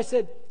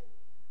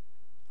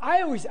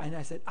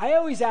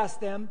always ask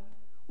them,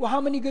 well,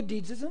 how many good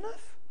deeds is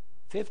enough?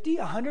 50,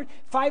 100,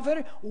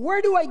 500?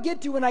 Where do I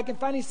get to when I can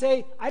finally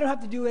say, I don't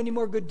have to do any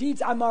more good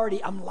deeds. I'm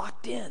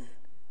locked in.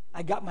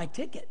 I got my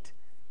ticket.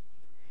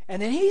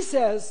 And then he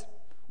says,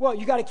 well,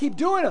 you got to keep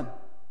doing them.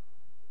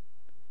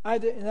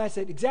 And I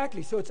said,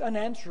 exactly. So it's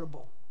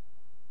unanswerable.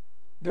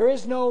 There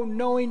is no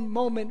knowing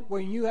moment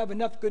when you have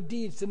enough good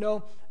deeds to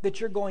know that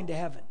you're going to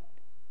heaven.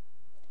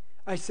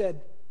 I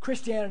said,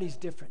 Christianity is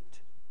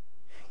different.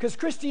 Because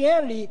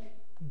Christianity,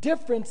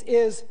 difference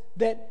is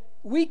that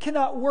we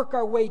cannot work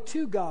our way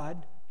to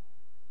God.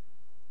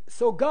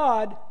 So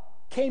God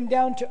came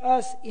down to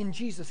us in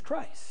Jesus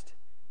Christ.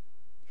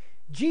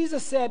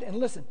 Jesus said, and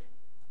listen,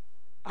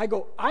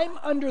 I'm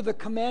under the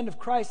command of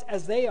Christ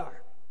as they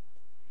are.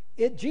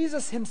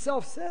 Jesus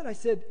himself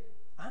said,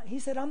 he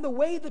said, I'm the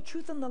way, the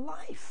truth, and the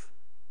life.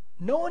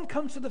 No one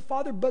comes to the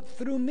Father but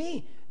through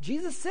me.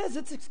 Jesus says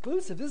it's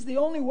exclusive. This is the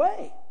only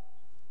way.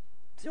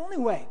 It's the only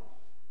way.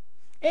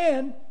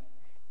 And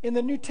in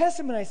the New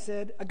Testament, I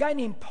said, a guy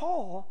named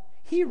Paul,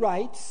 he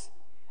writes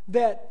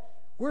that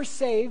we're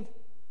saved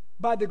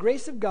by the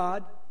grace of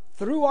God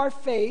through our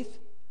faith,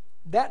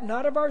 that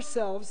not of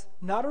ourselves,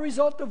 not a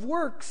result of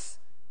works,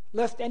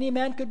 lest any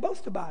man could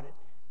boast about it.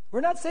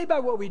 We're not saved by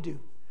what we do.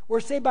 We're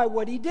saved by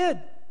what he did.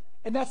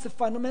 And that's the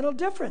fundamental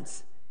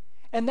difference.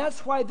 And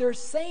that's why they're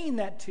saying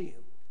that to you.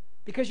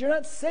 Because you're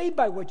not saved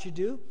by what you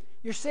do.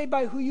 You're saved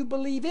by who you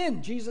believe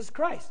in, Jesus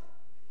Christ.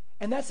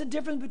 And that's the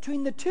difference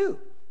between the two.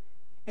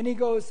 And he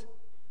goes,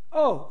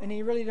 oh, and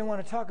he really didn't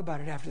want to talk about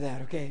it after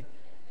that, okay?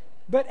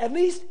 But at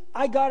least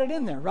I got it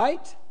in there,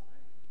 right?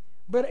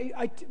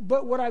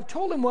 But what I've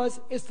told him was,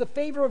 it's the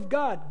favor of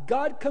God.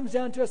 God comes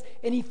down to us,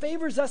 and he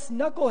favors us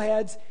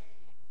knuckleheads,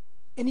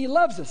 and he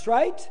loves us,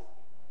 right?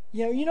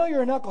 You know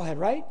you're a knucklehead,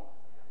 right?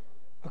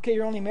 Okay,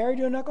 you're only married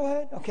to a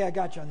knucklehead? Okay, I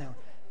got you on that one.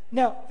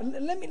 Now,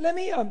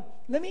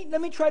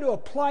 let me try to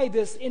apply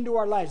this into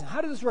our lives.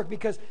 How does this work?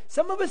 Because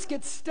some of us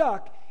get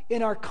stuck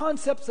in our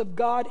concepts of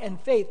God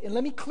and faith. And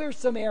let me clear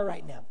some air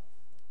right now.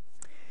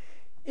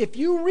 If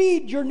you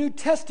read your New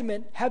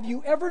Testament, have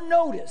you ever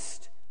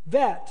noticed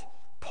that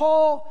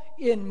Paul,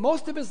 in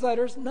most of his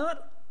letters,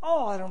 not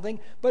all, I don't think,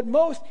 but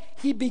most,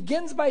 he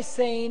begins by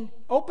saying,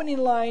 opening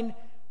line,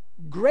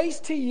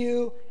 grace to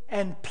you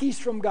and peace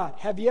from God.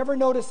 Have you ever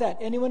noticed that?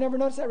 Anyone ever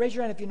noticed that? Raise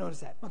your hand if you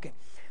noticed that. Okay.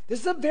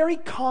 This is a very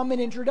common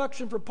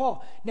introduction for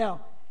Paul.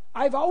 Now,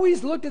 I've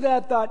always looked at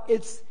that and thought,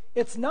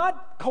 it's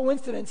not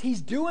coincidence.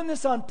 He's doing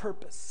this on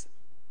purpose.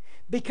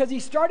 Because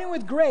he's starting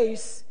with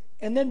grace,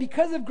 and then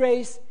because of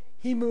grace,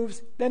 he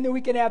moves, then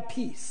we can have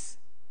peace.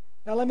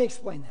 Now, let me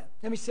explain that.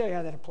 Let me show you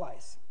how that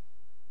applies.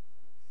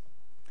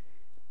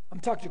 I'm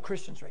talking to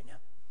Christians right now.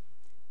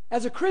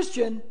 As a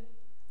Christian,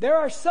 there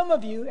are some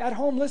of you at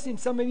home listening,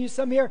 some of you,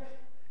 some here.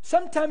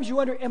 Sometimes you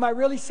wonder, am I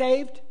really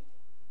saved?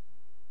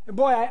 And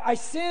boy, I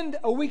sinned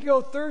a week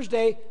ago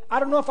Thursday. I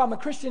don't know if I'm a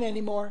Christian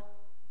anymore.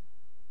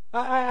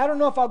 I don't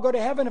know if I'll go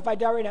to heaven if I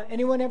die right now.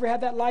 Anyone ever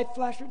had that light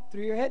flash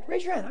through your head?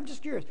 Raise your hand. I'm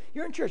just curious.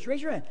 You're in church.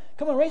 Raise your hand.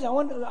 Come on, raise it. I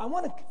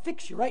want to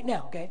fix you right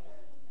now, okay?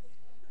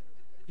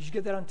 Did you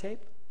get that on tape?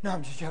 No,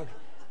 I'm just joking.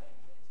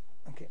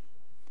 Okay.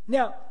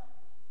 Now,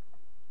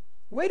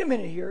 wait a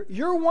minute here.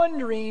 You're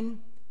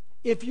wondering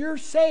if you're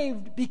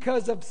saved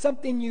because of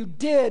something you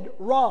did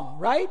wrong,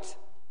 right?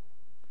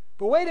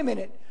 But wait a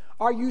minute.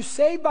 Are you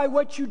saved by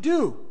what you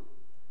do?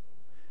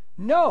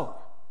 No.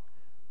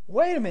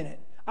 Wait a minute.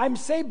 I'm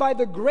saved by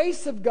the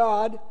grace of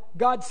God,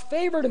 God's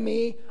favor to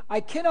me.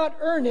 I cannot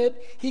earn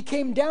it. He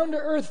came down to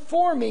earth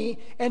for me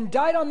and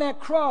died on that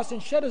cross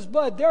and shed his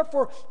blood.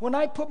 Therefore, when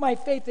I put my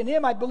faith in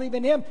him, I believe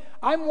in him,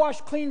 I'm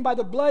washed clean by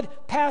the blood,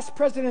 past,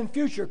 present, and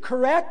future.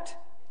 Correct?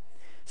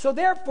 So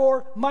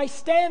therefore, my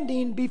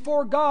standing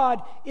before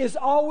God is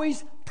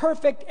always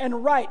perfect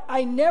and right.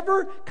 I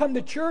never come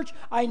to church.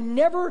 I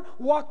never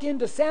walk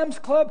into Sam's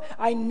Club.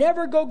 I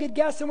never go get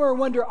gas somewhere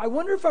and I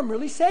wonder if I'm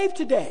really saved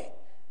today.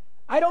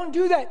 I don't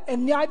do that,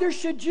 and neither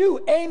should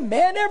you.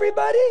 Amen,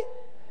 everybody?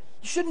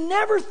 You should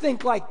never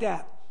think like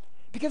that,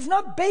 because it's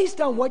not based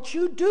on what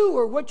you do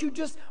or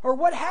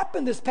what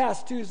happened this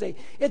past Tuesday.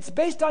 It's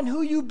based on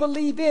who you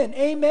believe in.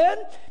 Amen?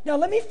 Now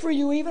let me free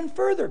you even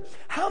further.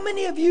 How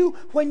many of you,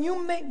 when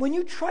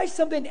you try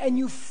something and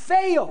you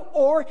fail,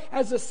 or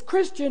as a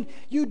Christian,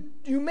 you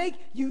make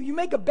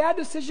a bad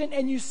decision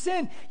and you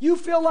sin, you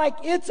feel like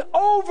it's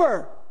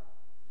over?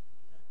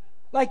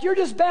 Like you're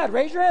just bad.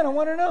 Raise your hand. I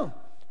want to know.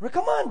 Well,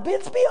 come on,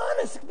 let's be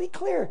honest. Be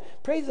clear.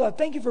 Praise God.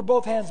 Thank you for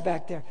both hands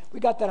back there. We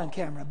got that on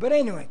camera. But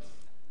anyway,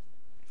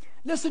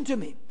 listen to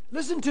me.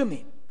 Listen to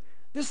me.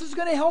 This is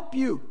going to help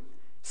you.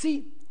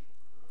 See,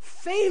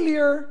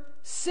 failure,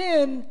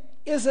 sin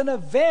is an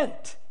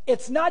event.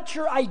 It's not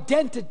your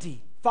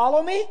identity.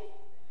 Follow me?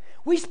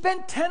 We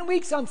spent 10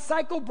 weeks on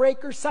cycle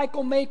breaker,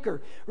 cycle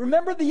maker.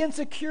 Remember the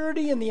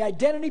insecurity and the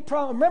identity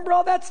problem? Remember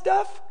all that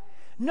stuff?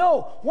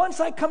 No. Once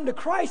I come to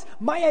Christ,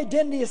 my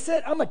identity is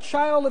set. I'm a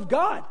child of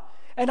God.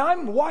 And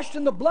I'm washed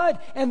in the blood,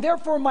 and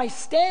therefore my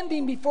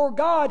standing before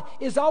God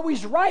is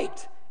always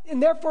right.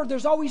 And therefore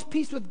there's always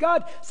peace with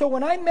God. So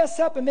when I mess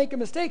up and make a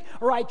mistake,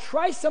 or I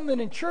try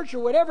something in church or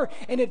whatever,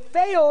 and it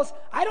fails,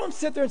 I don't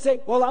sit there and say,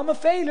 well, I'm a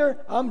failure.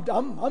 I'm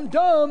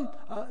dumb.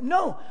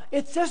 No,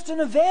 it's just an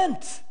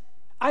event.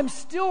 I'm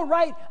still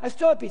right. I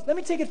still have peace. Let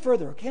me take it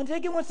further. Can I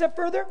take it one step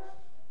further?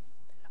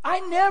 I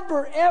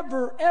never,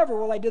 ever, ever,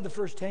 well, I did the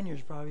first 10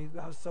 years probably.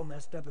 I was so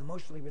messed up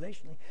emotionally,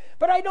 relationally.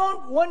 But I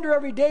don't wonder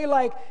every day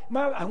like,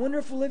 I wonder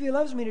if Olivia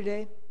loves me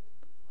today.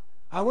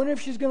 I wonder if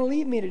she's going to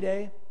leave me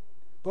today.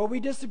 Well, we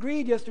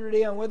disagreed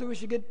yesterday on whether we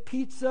should get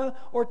pizza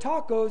or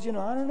tacos.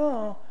 I don't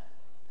know.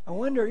 I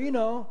wonder,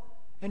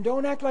 and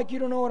don't act like you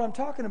don't know what I'm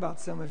talking about,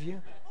 some of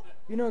you.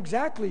 You know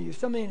exactly. If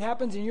something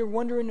happens and you're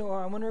wondering,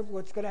 I wonder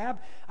what's going to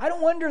happen. I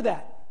don't wonder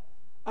that.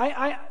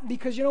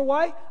 Because you know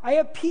why? I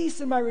have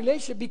peace in my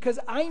relationship because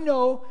I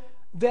know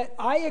that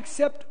I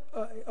accept,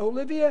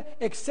 Olivia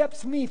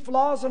accepts me,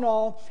 flaws and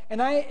all,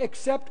 and I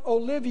accept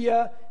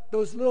Olivia,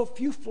 those little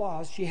few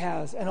flaws she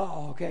has and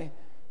all, okay?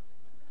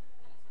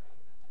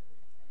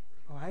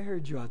 Oh, I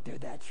heard you out there.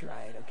 That's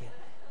right, okay.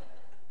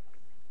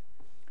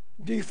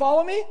 Do you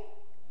follow me?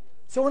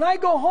 So when I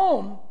go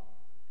home,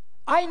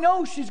 I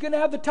know she's going to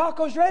have the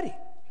tacos ready.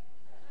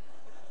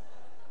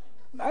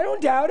 I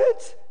don't doubt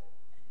it.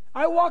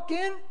 I walk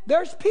in,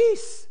 there's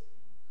peace.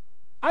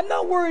 I'm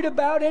not worried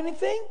about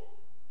anything.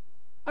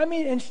 I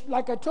mean, and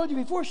like I told you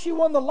before, she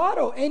won the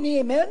lotto. Any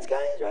amens,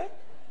 guys, right?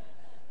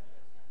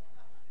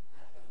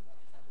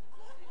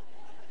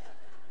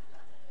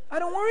 I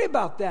don't worry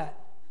about that.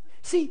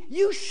 See,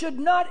 you should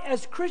not,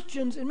 as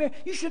Christians in marriage,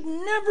 you should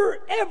never,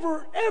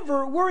 ever,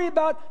 ever worry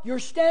about your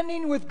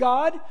standing with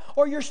God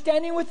or your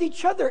standing with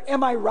each other.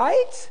 Am I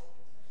right?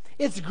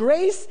 It's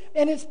grace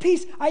and it's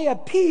peace. I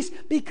have peace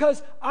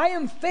because I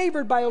am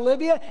favored by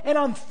Olivia and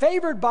I'm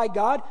favored by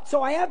God.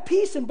 So I have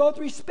peace in both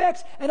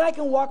respects and I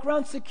can walk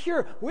around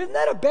secure. Isn't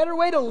that a better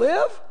way to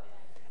live?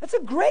 That's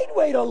a great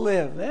way to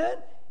live, man.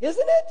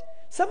 Isn't it?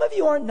 Some of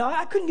you aren't not.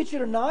 I couldn't get you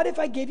to nod if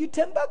I gave you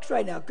 $10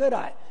 right now, could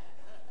I?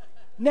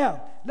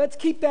 Now, let's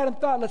keep that in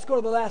thought. Let's go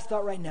to the last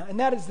thought right now. And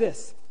that is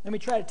this. Let me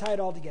try to tie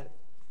it all together.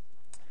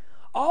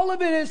 All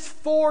of it is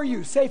for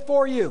you. Say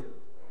for you.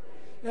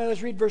 Now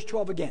let's read verse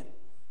 12 again.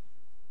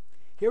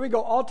 Here we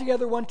go, all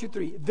together, 1, 2,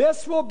 3.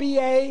 This will be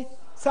a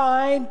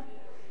sign.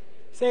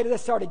 Say it,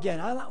 let's start again.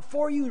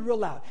 For you, real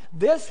loud.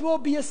 This will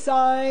be a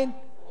sign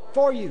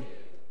for you.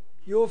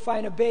 You will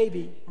find a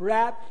baby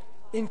wrapped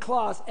in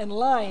cloths and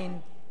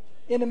lying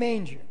in a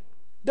manger.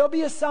 There'll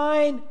be a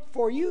sign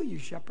for you, you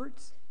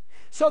shepherds.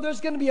 So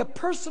there's going to be a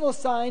personal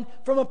sign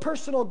from a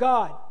personal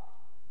God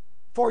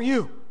for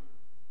you.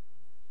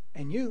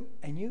 And you,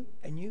 and you,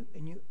 and you,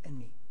 and you, and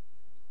me.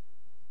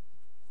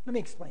 Let me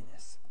explain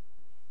this.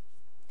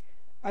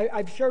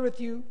 I've shared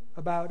with you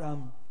about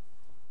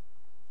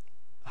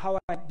how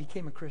I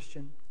became a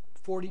Christian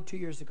 42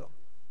 years ago.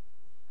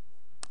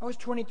 I was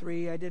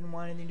 23. I didn't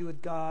want anything to do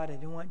with God. I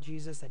didn't want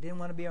Jesus. I didn't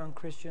want to be around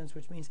Christians,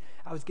 which means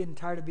I was getting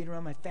tired of being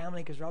around my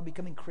family because they're all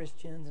becoming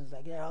Christians. And it's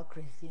like, yeah, all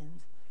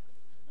Christians.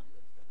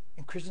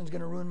 And Christians are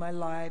going to ruin my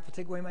life. They'll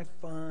take away my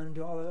fun.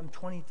 Do all that. I'm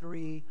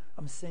 23.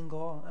 I'm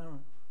single. I don't know.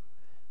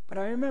 But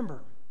I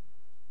remember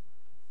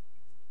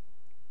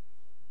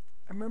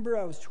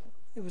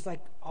it was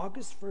like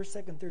August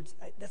 1st, 2nd, 3rd.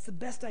 That's the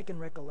best I can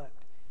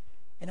recollect.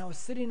 And I was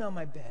sitting on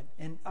my bed,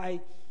 and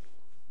I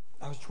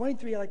was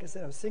 23, like I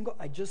said. I was single.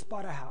 I just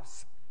bought a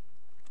house.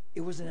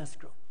 It was an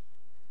escrow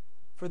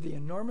for the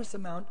enormous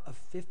amount of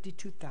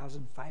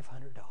 $52,500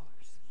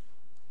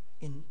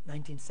 in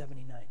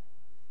 1979.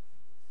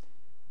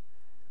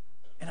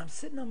 And I'm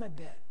sitting on my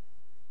bed,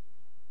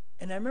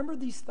 and I remember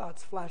these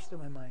thoughts flashed through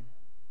my mind.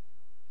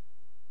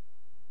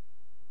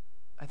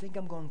 I think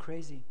I'm going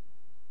crazy.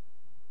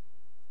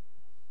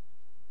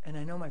 And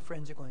I know my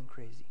friends are going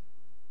crazy.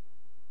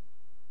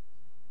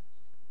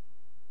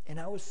 And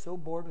I was so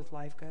bored with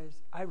life, guys.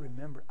 I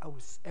remember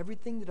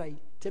everything that I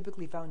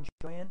typically found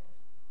joy in,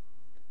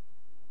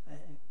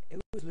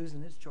 it was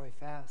losing its joy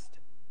fast.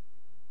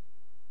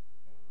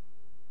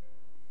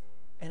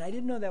 And I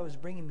didn't know that was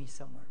bringing me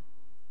somewhere.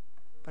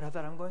 But I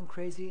thought, I'm going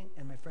crazy,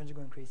 and my friends are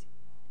going crazy.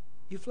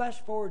 You flash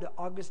forward to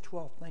August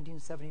 12th,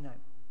 1979.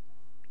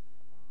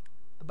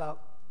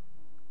 About,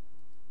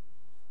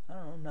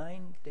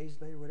 9 days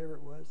later, whatever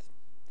it was.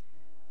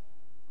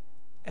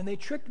 And they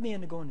tricked me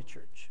into going to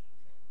church.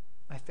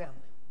 My family.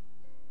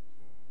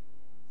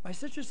 My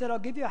sister said, I'll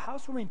give you a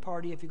housewarming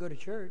party if you go to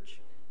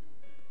church.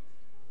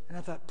 And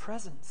I thought,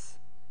 presents.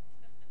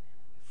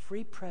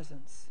 Free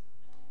presents.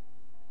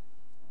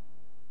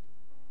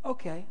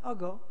 Okay, I'll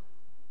go.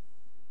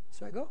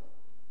 So I go.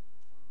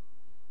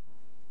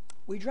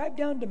 We drive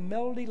down to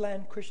Melody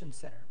Land Christian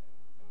Center.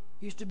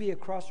 Used to be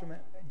across from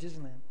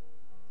Disneyland.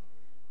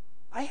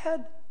 I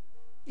had,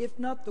 if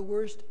not the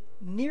worst,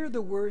 near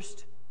the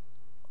worst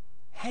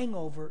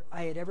hangover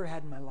I had ever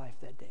had in my life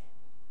that day.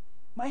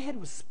 My head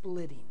was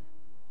splitting.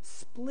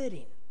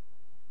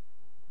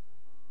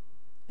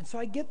 And so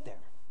I get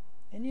there.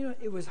 And,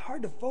 it was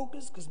hard to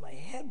focus because my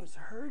head was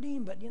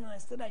hurting. But, I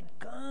said I'd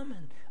come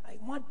and I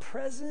want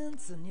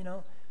presents. And,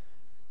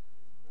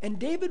 And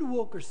David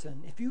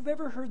Wilkerson, if you've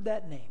ever heard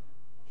that name,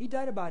 he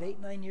died about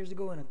 8-9 years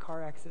ago in a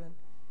car accident.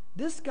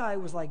 This guy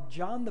was like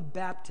John the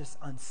Baptist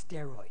on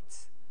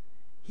steroids.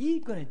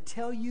 He's going to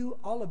tell you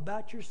all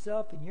about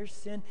yourself and your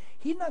sin.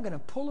 He's not going to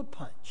pull a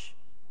punch.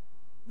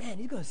 Man,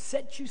 he's going to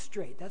set you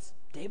straight. That's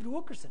David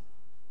Wilkerson.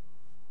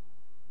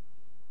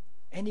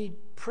 And he'd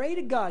pray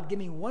to God, give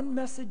me one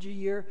message a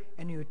year,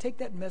 and he would take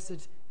that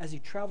message as he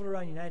traveled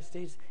around the United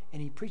States,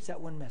 and he preached that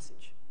one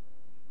message.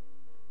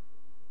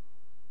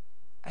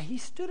 And he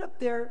stood up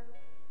there,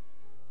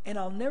 and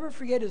I'll never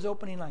forget his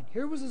opening line.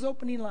 Here was his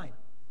opening line.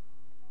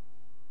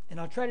 And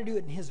I'll try to do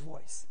it in his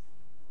voice.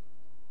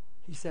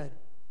 He said,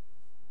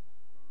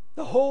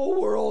 "The whole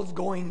world's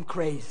going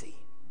crazy."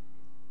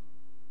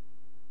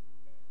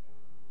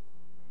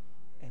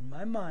 And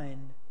my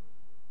mind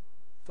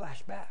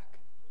flashed back.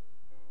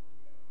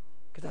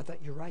 Because I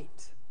thought, you're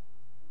right.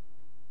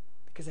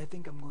 Because I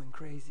think I'm going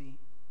crazy.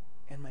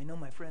 And I know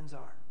my friends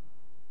are.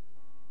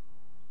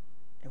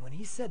 And when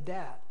he said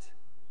that,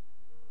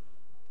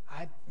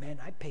 I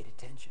paid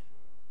attention.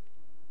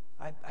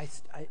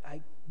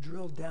 I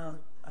drilled down.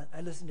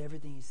 I listened to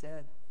everything he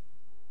said.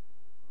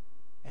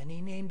 And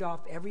he named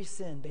off every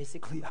sin,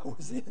 basically, I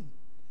was in.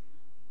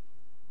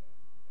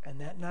 And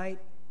that night,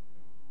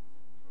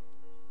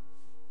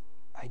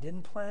 I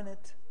didn't plan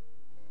it.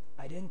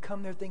 I didn't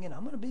come there thinking,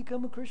 I'm going to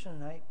become a Christian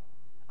tonight.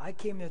 I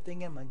came there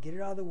thinking, I'm going to get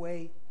it out of the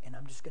way, and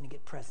I'm just going to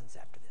get presents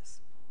after this.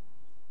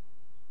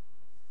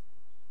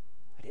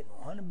 I didn't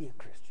want to be a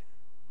Christian.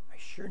 I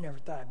sure never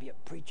thought I'd be a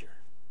preacher.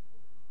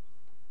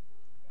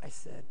 I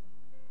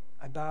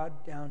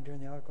bowed down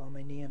during the altar on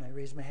my knee, and I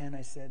raised my hand.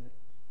 I said,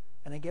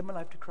 and I gave my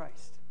life to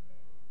Christ.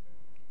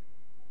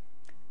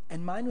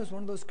 And mine was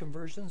one of those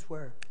conversions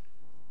where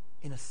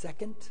in a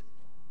second,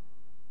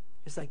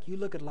 it's like you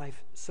look at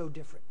life so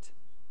different.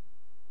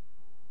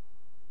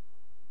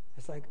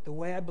 It's like the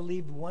way I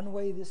believed one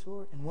way this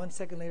way, and 1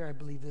 second later I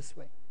believe this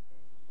way.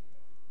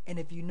 And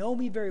if you know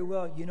me very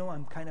well, you know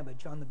I'm kind of a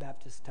John the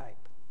Baptist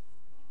type.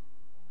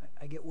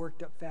 I get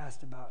worked up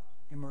fast about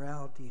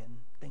immorality and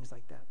things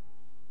like that.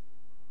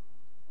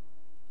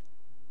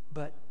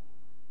 But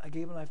I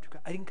gave my life to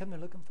Christ. I didn't come there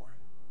looking for him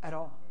at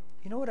all.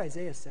 You know what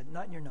Isaiah said?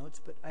 Not in your notes,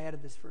 but I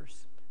added this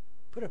verse.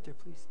 Put it up there,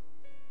 please.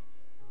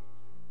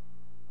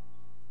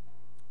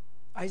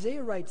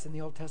 Isaiah writes in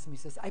the Old Testament,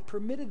 he says, I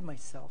permitted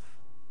myself,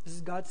 this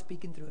is God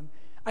speaking through him,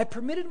 I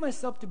permitted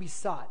myself to be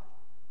sought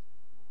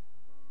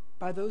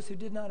by those who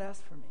did not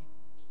ask for me.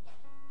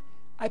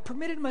 I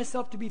permitted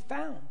myself to be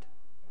found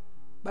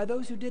by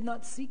those who did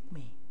not seek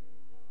me.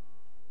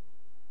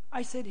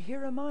 I said,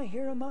 here am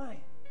I,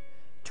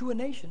 to a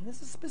nation,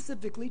 this is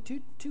specifically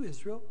to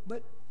Israel,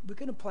 but we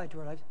can apply it to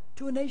our lives,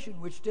 to a nation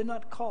which did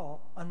not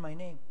call on my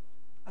name.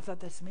 I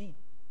thought, that's me.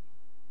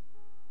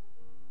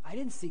 I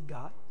didn't seek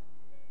God.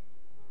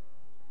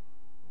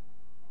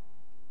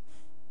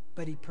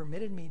 But he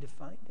permitted me to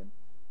find him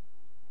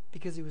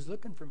because he was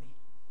looking for me.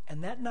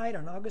 And that night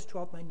on August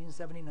 12th,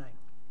 1979,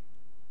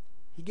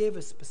 he gave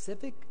a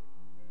specific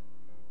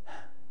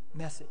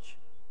message.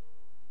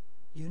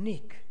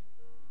 Unique.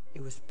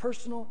 It was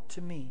personal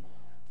to me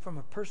from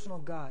a personal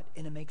God.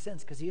 And it makes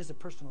sense because he is a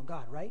personal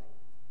God, right?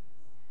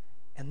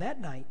 And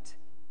that night,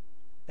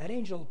 that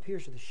angel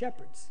appears to the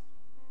shepherds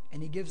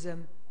and he gives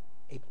them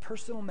a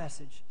personal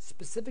message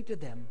specific to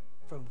them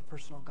from a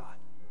personal God.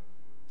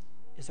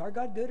 Is our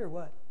God good or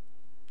what?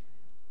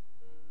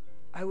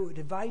 I would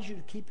advise you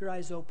to keep your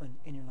eyes open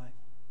in your life.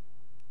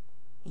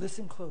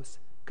 Listen close,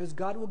 because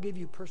God will give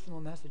you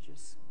personal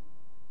messages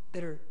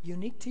that are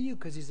unique to you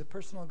because he's a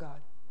personal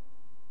God.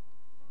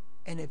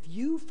 And if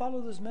you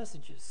follow those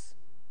messages,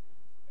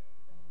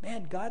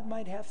 man, God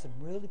might have some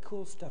really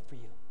cool stuff for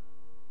you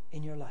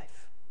in your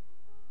life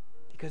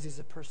because he's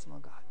a personal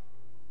God.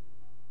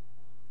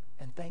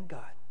 And thank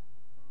God.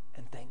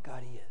 And thank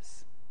God he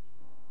is.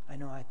 I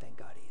know I thank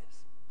God he is.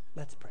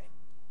 Let's pray.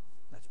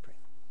 Let's pray.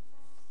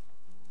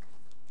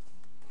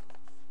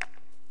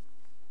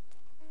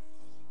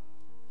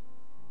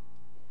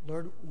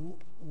 Lord,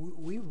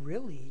 we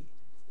really,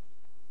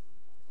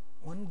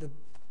 one of the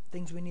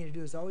things we need to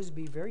do is always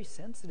be very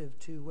sensitive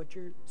to what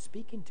you're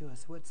speaking to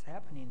us, what's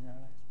happening in our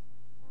lives.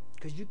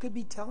 Because you could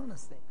be telling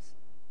us things.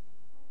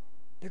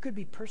 There could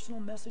be personal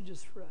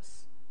messages for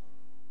us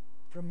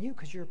from you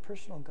because you're a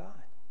personal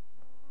God.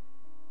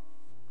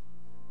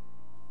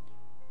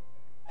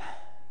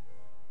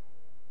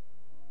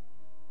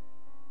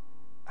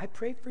 I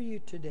pray for you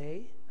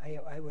today.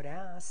 I would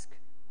ask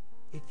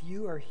if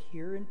you are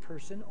here in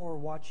person or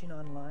watching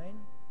online,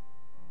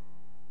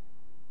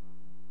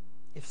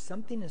 if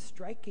something is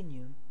striking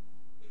you,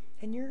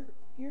 and you're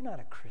not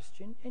a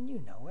Christian, and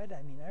you know it.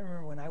 I mean, I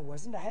remember when I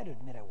wasn't. I had to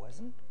admit I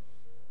wasn't.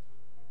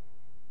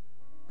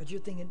 But you're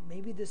thinking,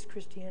 maybe this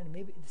Christianity,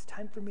 maybe it's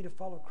time for me to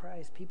follow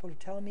Christ. People are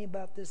telling me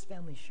about this,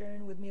 family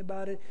sharing with me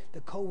about it, the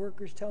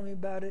co-workers telling me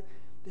about it.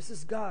 This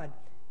is God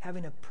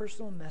having a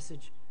personal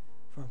message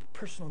from a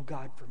personal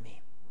God for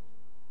me.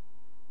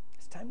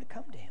 It's time to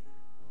come to him.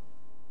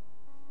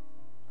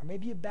 Or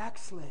maybe you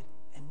backslid,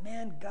 and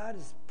man, God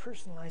is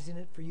personalizing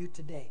it for you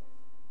today.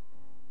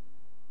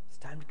 It's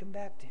time to come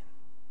back to him.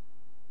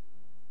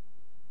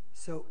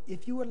 So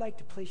if you would like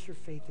to place your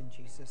faith in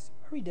Jesus,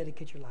 or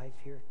rededicate your life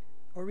here,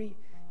 or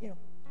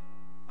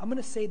I'm going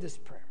to say this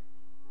prayer.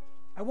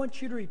 I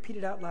want you to repeat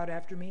it out loud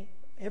after me.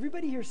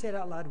 Everybody here say it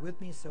out loud with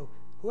me, so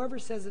whoever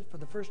says it for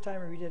the first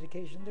time in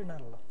rededication, they're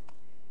not alone.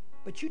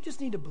 But you just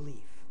need to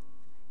believe.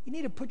 You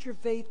need to put your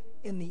faith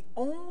in the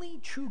only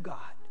true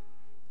God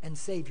and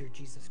Savior,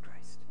 Jesus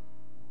Christ.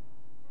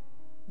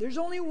 There's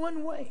only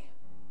one way.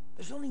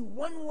 There's only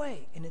one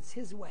way, and it's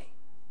his way.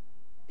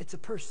 It's a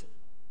person.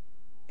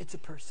 It's a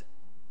person.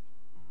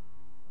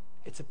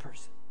 It's a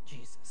person,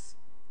 Jesus.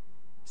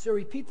 So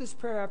repeat this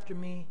prayer after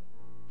me.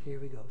 Here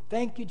we go.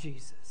 Thank you,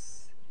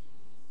 Jesus,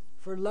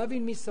 for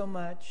loving me so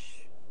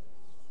much,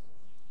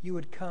 you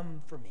would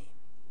come for me.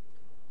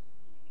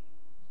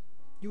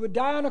 You would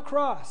die on a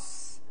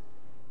cross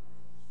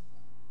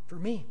for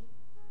me.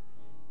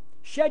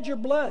 Shed your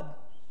blood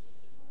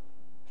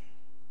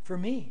for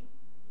me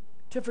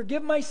to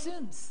forgive my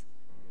sins.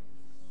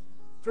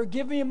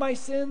 Forgive me of my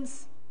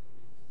sins,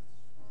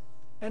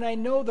 and I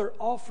know they're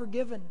all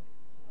forgiven.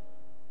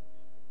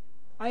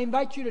 I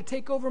invite you to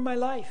take over my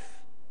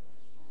life.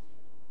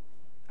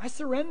 I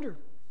surrender.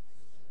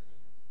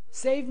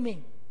 Save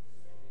me.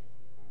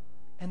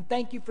 And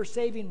thank you for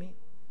saving me.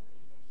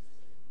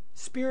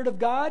 Spirit of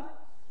God,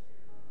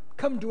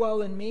 come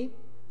dwell in me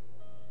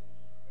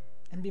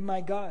and be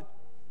my God.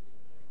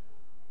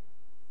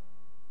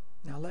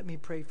 Now let me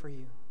pray for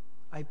you.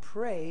 I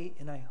pray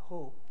and I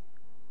hope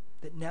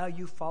that now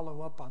you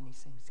follow up on these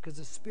things, because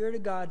the Spirit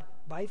of God,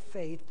 by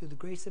faith, through the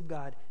grace of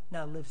God,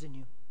 now lives in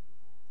you.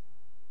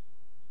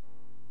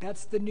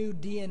 That's the new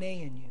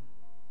DNA in you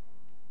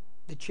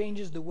that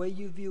changes the way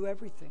you view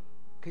everything,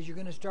 because you're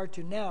going to start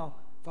to now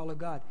follow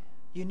God.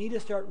 You need to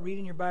start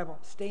reading your Bible.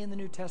 Stay in the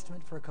New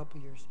Testament for a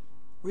couple years.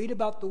 Read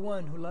about the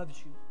one who loves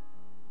you.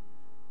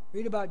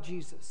 Read about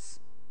Jesus.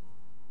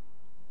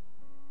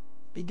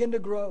 Begin to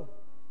grow.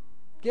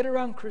 Get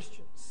around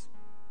Christians.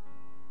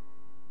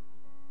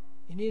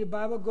 You need a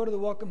Bible? Go to the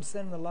Welcome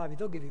Center in the lobby.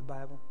 They'll give you a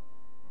Bible.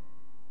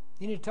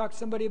 You need to talk to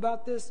somebody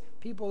about this?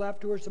 People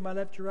afterwards to my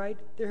left or right,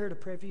 they're here to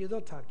pray for you.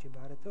 They'll talk to you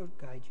about it. They'll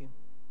guide you.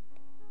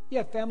 You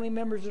have family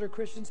members that are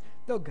Christians,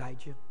 they'll guide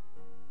you.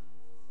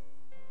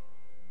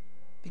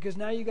 Because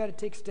now you got to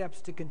take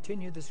steps to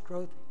continue this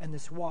growth and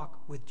this walk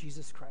with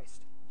Jesus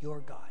Christ, your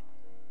God.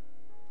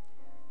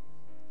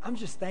 I'm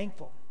just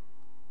thankful.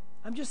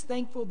 I'm just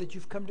thankful that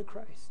you've come to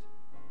Christ.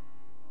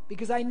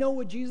 Because I know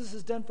what Jesus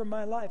has done for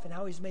my life and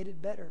how he's made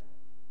it better.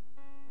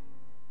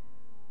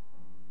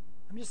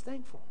 I'm just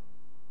thankful.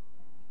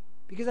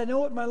 Because I know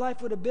what my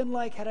life would have been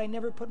like had I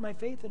never put my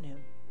faith in him.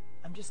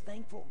 I'm just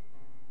thankful.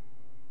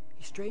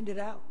 He straightened it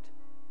out.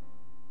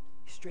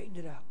 He straightened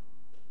it out.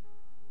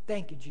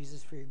 Thank you,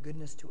 Jesus, for your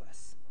goodness to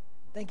us.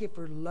 Thank you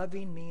for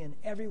loving me and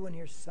everyone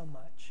here so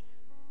much.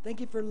 Thank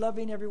you for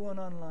loving everyone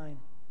online.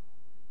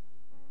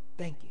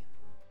 Thank you.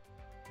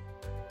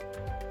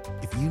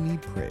 If you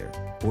need prayer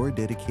or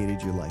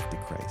dedicated your life to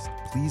Christ,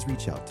 please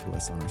reach out to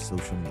us on our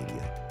social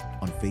media,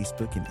 on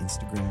Facebook and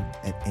Instagram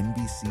at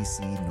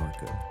NBCC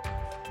Norco,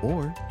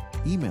 or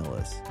email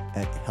us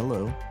at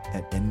hello@nbcc.com.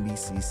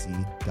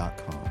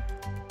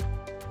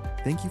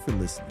 Thank you for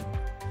listening.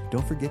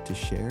 Don't forget to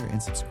share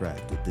and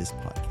subscribe to this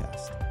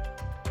podcast.